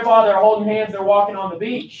 Grandma, Grandpa, they're holding hands. They're walking on the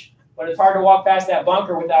beach. But it's hard to walk past that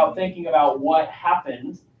bunker without thinking about what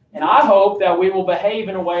happened. And I hope that we will behave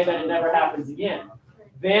in a way that it never happens again.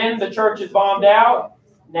 Then the church is bombed out.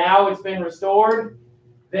 Now it's been restored.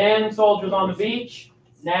 Then soldiers on the beach.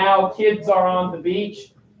 Now kids are on the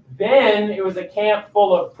beach. Then it was a camp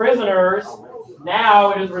full of prisoners.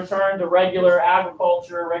 Now it is returned to regular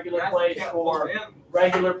agriculture, regular place for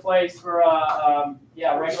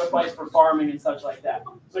farming and such like that.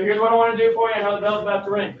 So here's what I want to do for you. I know the bell's about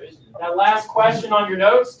to ring. That last question on your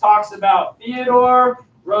notes talks about Theodore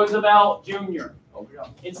Roosevelt Jr.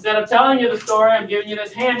 Instead of telling you the story, I'm giving you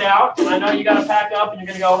this handout, and I know you got to pack up and you're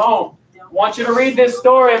going to go home. I want you to read this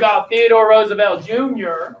story about Theodore Roosevelt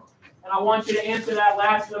Jr., and I want you to answer that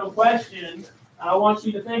last little question. I want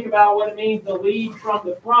you to think about what it means to lead from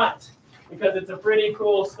the front, because it's a pretty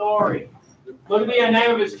cool story. Look at the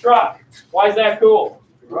name of his truck. Why is that cool?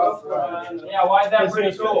 Yeah, why is that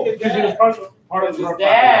pretty cool? Because his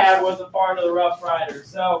dad was a part of the Rough Riders.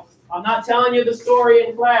 So I'm not telling you the story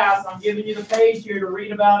in class. I'm giving you the page here to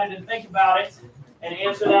read about it and think about it and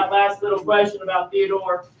answer that last little question about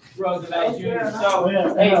Theodore Roosevelt Jr. So,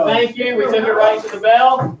 hey, thank you. We took it right to the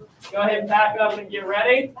bell. Go ahead and pack up and get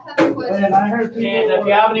ready. And if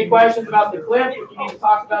you have any questions about the clip, if you need to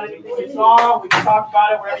talk about anything you saw, we can talk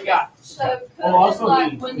about it wherever you got. So, Also,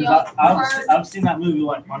 like when y'all I've seen that movie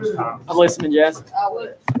like a bunch of times. I'm listening, Jess. I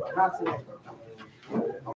would.